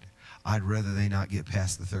Lord, I'd rather they not get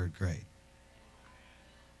past the 3rd grade.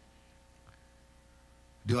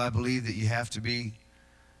 Do I believe that you have to be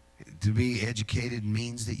educated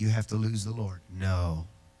means that you have to lose the Lord? No.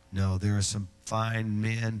 No, there are some fine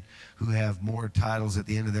men who have more titles at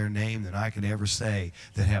the end of their name than I can ever say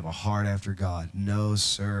that have a heart after God. No,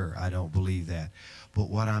 sir, I don't believe that. But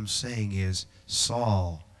what I'm saying is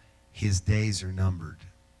Saul, his days are numbered.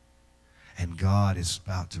 And God is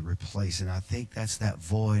about to replace. And I think that's that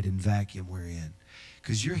void and vacuum we're in.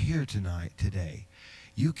 Because you're here tonight, today.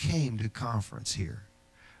 You came to conference here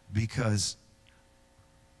because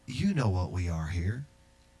you know what we are here.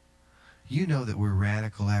 You know that we're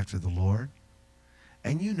radical after the Lord.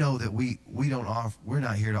 And you know that we're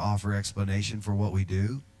not here to offer explanation for what we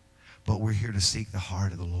do, but we're here to seek the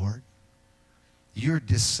heart of the Lord. You're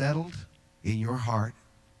dissettled in your heart.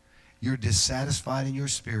 You're dissatisfied in your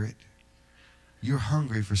spirit. You're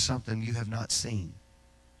hungry for something you have not seen.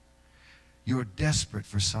 You're desperate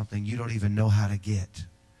for something you don't even know how to get.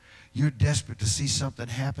 You're desperate to see something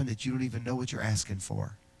happen that you don't even know what you're asking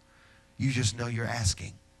for. You just know you're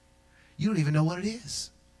asking. You don't even know what it is.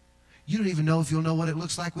 You don't even know if you'll know what it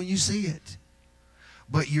looks like when you see it.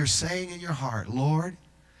 But you're saying in your heart, Lord,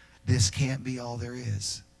 this can't be all there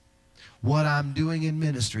is. What I'm doing in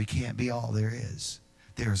ministry can't be all there is.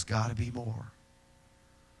 There's got to be more.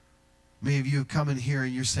 Many of you have come in here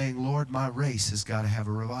and you're saying, Lord, my race has got to have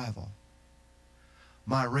a revival.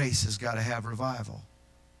 My race has got to have revival.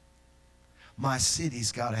 My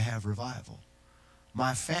city's got to have revival.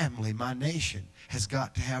 My family, my nation has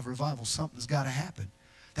got to have revival. Something's got to happen.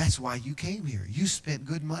 That's why you came here. You spent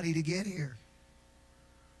good money to get here.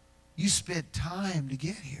 You spent time to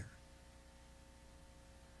get here.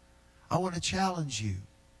 I want to challenge you.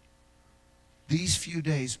 These few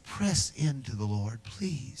days, press into the Lord,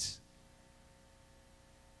 please.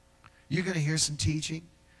 You're going to hear some teaching.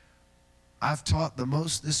 I've taught the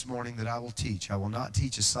most this morning that I will teach. I will not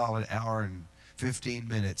teach a solid hour and 15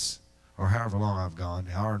 minutes or however long I've gone,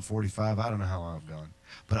 hour and 45, I don't know how long I've gone.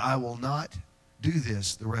 But I will not do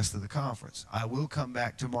this the rest of the conference. I will come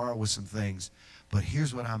back tomorrow with some things, but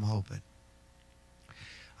here's what I'm hoping.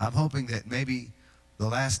 I'm hoping that maybe the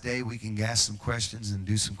last day we can ask some questions and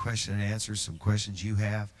do some question and answers, some questions you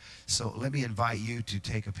have. So let me invite you to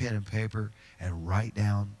take a pen and paper and write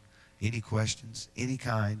down any questions, any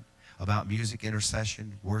kind, about music,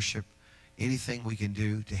 intercession, worship, anything we can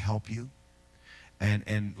do to help you.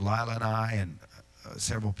 And Lila and I and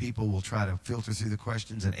several people will try to filter through the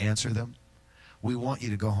questions and answer them. We want you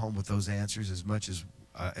to go home with those answers as much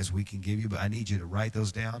as we can give you, but I need you to write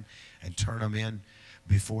those down and turn them in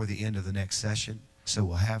before the end of the next session, so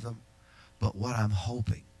we'll have them. But what I'm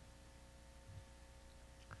hoping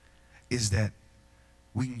is that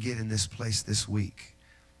we can get in this place this week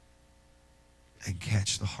and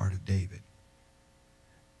catch the heart of David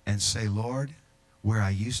and say, Lord, where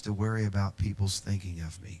I used to worry about people's thinking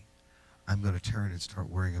of me, I'm going to turn and start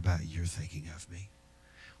worrying about your thinking of me.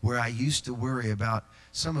 Where I used to worry about,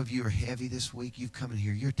 some of you are heavy this week. You've come in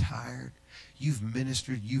here. You're tired. You've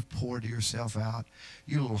ministered. You've poured yourself out.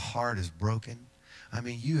 Your little heart is broken. I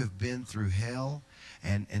mean, you have been through hell,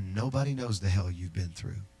 and nobody knows the hell you've been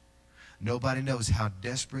through. Nobody knows how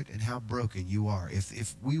desperate and how broken you are.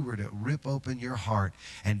 If we were to rip open your heart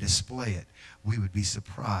and display it, we would be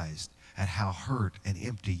surprised at how hurt and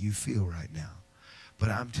empty you feel right now. But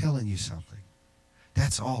I'm telling you something.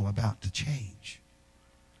 That's all about to change.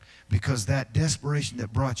 Because that desperation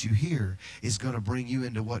that brought you here is going to bring you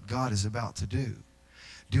into what God is about to do.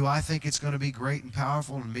 Do I think it's going to be great and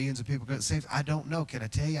powerful and millions of people get saved? I don't know. Can I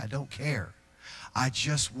tell you? I don't care. I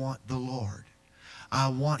just want the Lord. I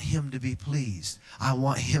want him to be pleased. I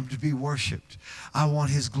want him to be worshiped. I want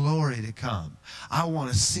his glory to come. I want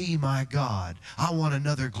to see my God. I want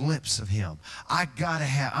another glimpse of him.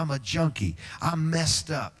 I'm a junkie. I'm messed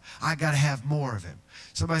up. I got to have more of him.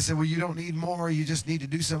 Somebody said, well, you don't need more. You just need to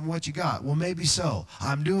do something with what you got. Well, maybe so.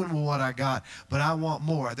 I'm doing with what I got, but I want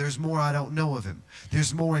more. There's more I don't know of him.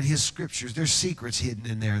 There's more in his scriptures. There's secrets hidden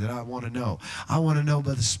in there that I want to know. I want to know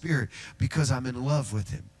by the Spirit because I'm in love with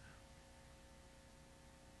him.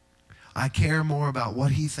 I care more about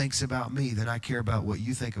what he thinks about me than I care about what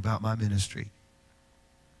you think about my ministry.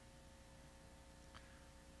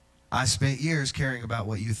 I spent years caring about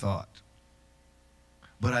what you thought,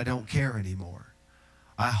 but I don't care anymore.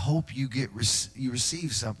 I hope you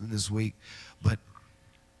receive something this week, but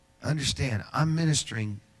understand, I'm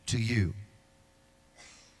ministering to you,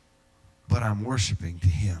 but I'm worshiping to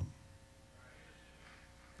him.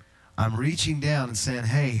 I'm reaching down and saying,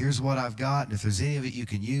 hey, here's what I've got, and if there's any of it you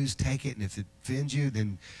can use, take it, and if it offends you,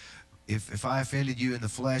 then if I offended you in the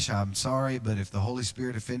flesh, I'm sorry, but if the Holy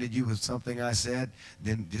Spirit offended you with something I said,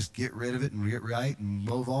 then just get rid of it and get right and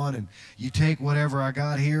move on, and you take whatever I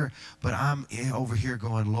got here, but I'm over here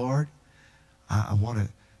going, Lord, I want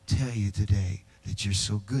to tell you today that you're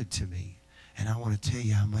so good to me, And I want to tell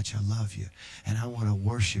you how much I love you. And I want to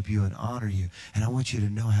worship you and honor you. And I want you to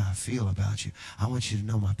know how I feel about you. I want you to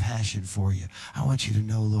know my passion for you. I want you to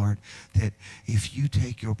know, Lord, that if you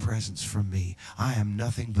take your presence from me, I am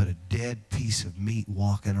nothing but a dead piece of meat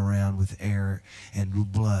walking around with air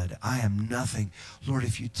and blood. I am nothing. Lord,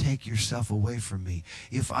 if you take yourself away from me,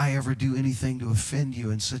 if I ever do anything to offend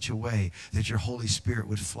you in such a way that your Holy Spirit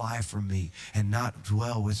would fly from me and not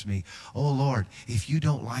dwell with me, oh Lord, if you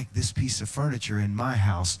don't like this piece of furniture in my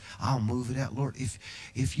house, I'll move it out. Lord,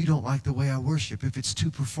 if you don't like the way I worship, if it's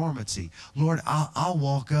too performancy, Lord, I'll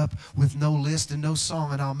walk up with no list and no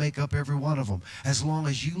song, and I'll make up every one of them as long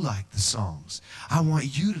as you like the songs. I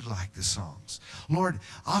want you to like the songs. Lord,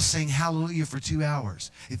 I'll sing hallelujah for 2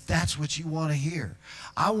 hours if that's what you want to hear.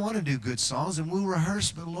 I want to do good songs, and we'll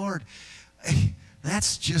rehearse, but Lord,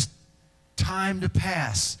 that's just time to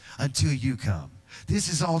pass until you come. This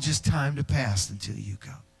is all just time to pass until you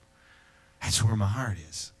come. That's where my heart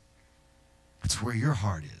is. That's where your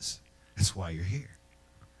heart is. That's why you're here.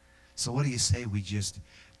 So what do you say we just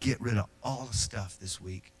get rid of all the stuff this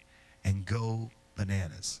week and go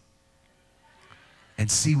bananas and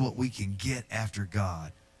see what we can get after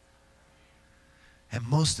God? And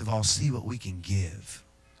most of all, see what we can give.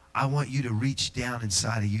 I want you to reach down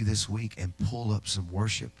inside of you this week and pull up some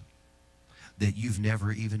worship that you've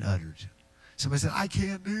never even uttered. Somebody said, I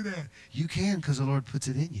can't do that. You can, because the Lord puts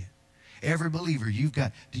it in you. Every believer, do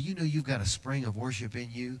you know you've got a spring of worship in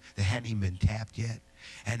you that hadn't even been tapped yet?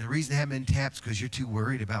 And the reason it hasn't been tapped is because you're too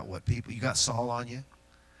worried about what people, you got Saul on you.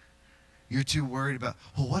 You're too worried about,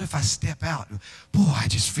 well, what if I step out? Boy, I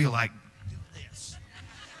just feel like doing this.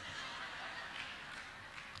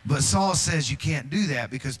 But Saul says you can't do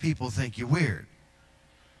that because people think you're weird.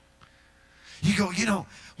 You go,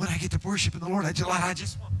 when I get to worship in the Lord, I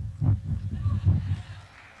just want.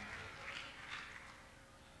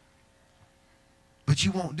 But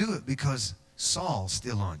you won't do it because Saul's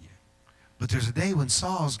still on you. But there's a day when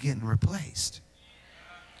Saul's getting replaced.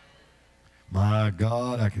 My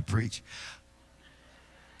God, I could preach.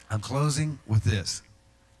 I'm closing with this.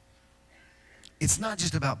 It's not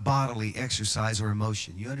just about bodily exercise or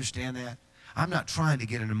emotion. You understand that? I'm not trying to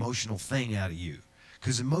get an emotional thing out of you,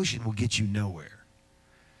 because emotion will get you nowhere.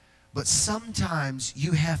 But sometimes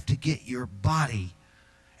you have to get your body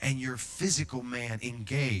and your physical man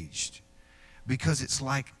engaged. Because it's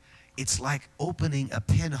like opening a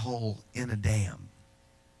pinhole in a dam.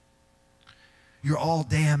 You're all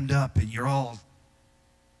dammed up and you're all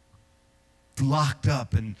locked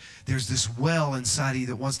up, and there's this well inside of you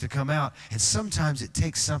that wants to come out. And sometimes it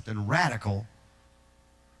takes something radical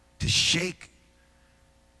to shake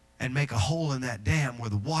and make a hole in that dam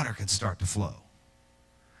where the water can start to flow.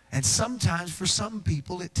 And sometimes for some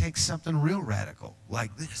people it takes something real radical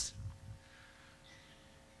like this.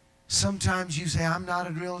 Sometimes you say, I'm not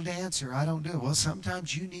a real dancer. I don't do it. Well,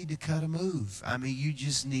 sometimes you need to cut a move. I mean, you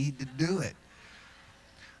just need to do it.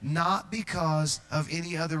 Not because of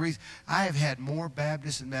any other reason. I have had more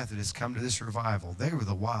Baptists and Methodists come to this revival. They were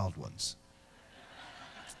the wild ones.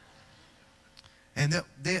 And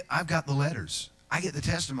I've got the letters. I get the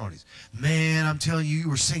testimonies. Man, I'm telling you, you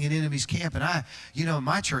were singing Enemy's Camp, and in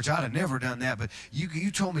my church, I'd have never done that, but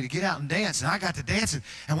you told me to get out and dance, and I got to dancing,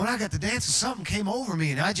 and when I got to dancing, something came over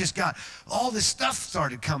me, and I just got, all this stuff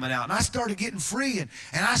started coming out, and I started getting free, and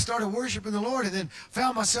I started worshiping the Lord, and then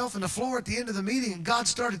found myself on the floor at the end of the meeting, and God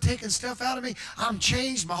started taking stuff out of me. I'm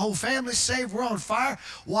changed. My whole family's saved. We're on fire.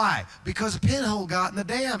 Why? Because a pinhole got in the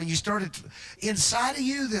dam, and you started inside of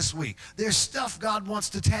you this week. There's stuff God wants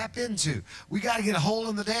to tap into. We got to get a hole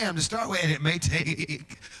in the dam to start with, and it may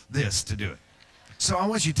take this to do it. So I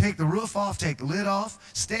want you to take the roof off, take the lid off,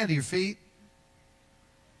 stand to your feet.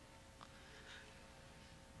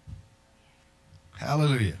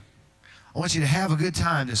 Hallelujah. I want you to have a good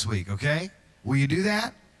time this week, okay? Will you do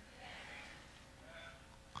that?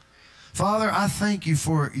 Father, I thank you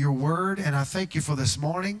for your word, and I thank you for this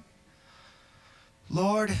morning.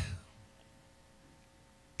 Lord,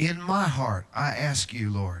 in my heart, I ask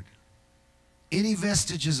you, Lord, any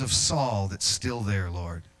vestiges of Saul that's still there,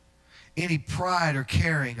 Lord, any pride or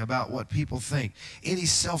caring about what people think, any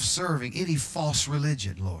self-serving, any false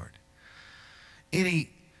religion, Lord, any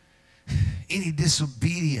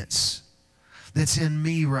disobedience that's in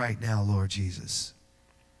me right now, Lord Jesus,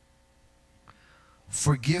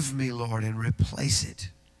 forgive me, Lord, and replace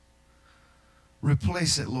it.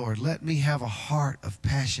 Replace it, Lord. Let me have a heart of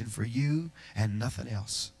passion for you and nothing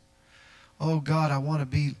else. Oh, God, I want to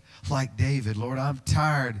be like David, Lord. I'm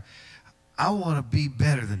tired. I want to be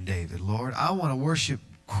better than David, Lord. I want to worship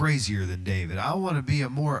crazier than David. I want to be a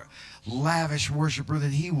more lavish worshiper than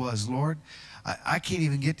he was, Lord. I can't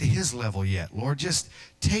even get to his level yet. Lord, just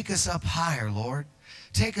take us up higher, Lord.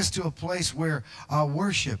 Take us to a place where our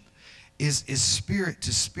worship is spirit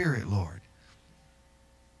to spirit, Lord.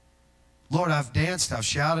 Lord, I've danced, I've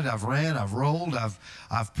shouted, I've ran, I've rolled,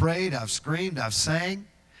 I've prayed, I've screamed, I've sang.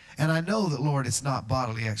 And I know that, Lord, it's not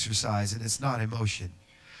bodily exercise and it's not emotion.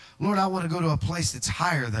 Lord, I want to go to a place that's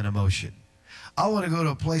higher than emotion. I want to go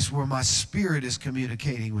to a place where my spirit is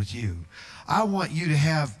communicating with you. I want you to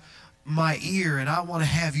have my ear, and I want to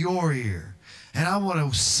have your ear. And I want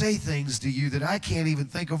to say things to you that I can't even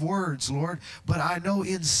think of words, Lord. But I know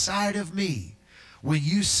inside of me, when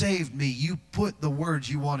you saved me, you put the words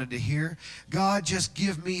you wanted to hear. God, just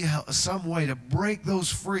give me some way to break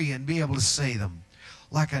those free and be able to say them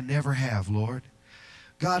like I never have, Lord.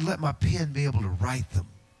 God, let my pen be able to write them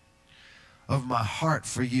of my heart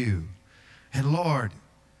for you. And Lord,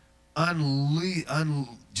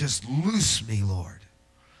 just loose me, Lord.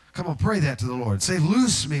 Come on, pray that to the Lord. Say,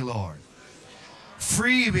 loose me, Lord.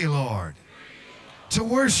 Free me, Lord, to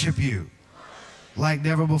worship you like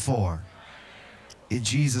never before. In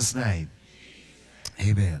Jesus' name,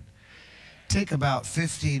 amen. Take about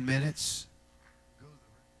 15 minutes.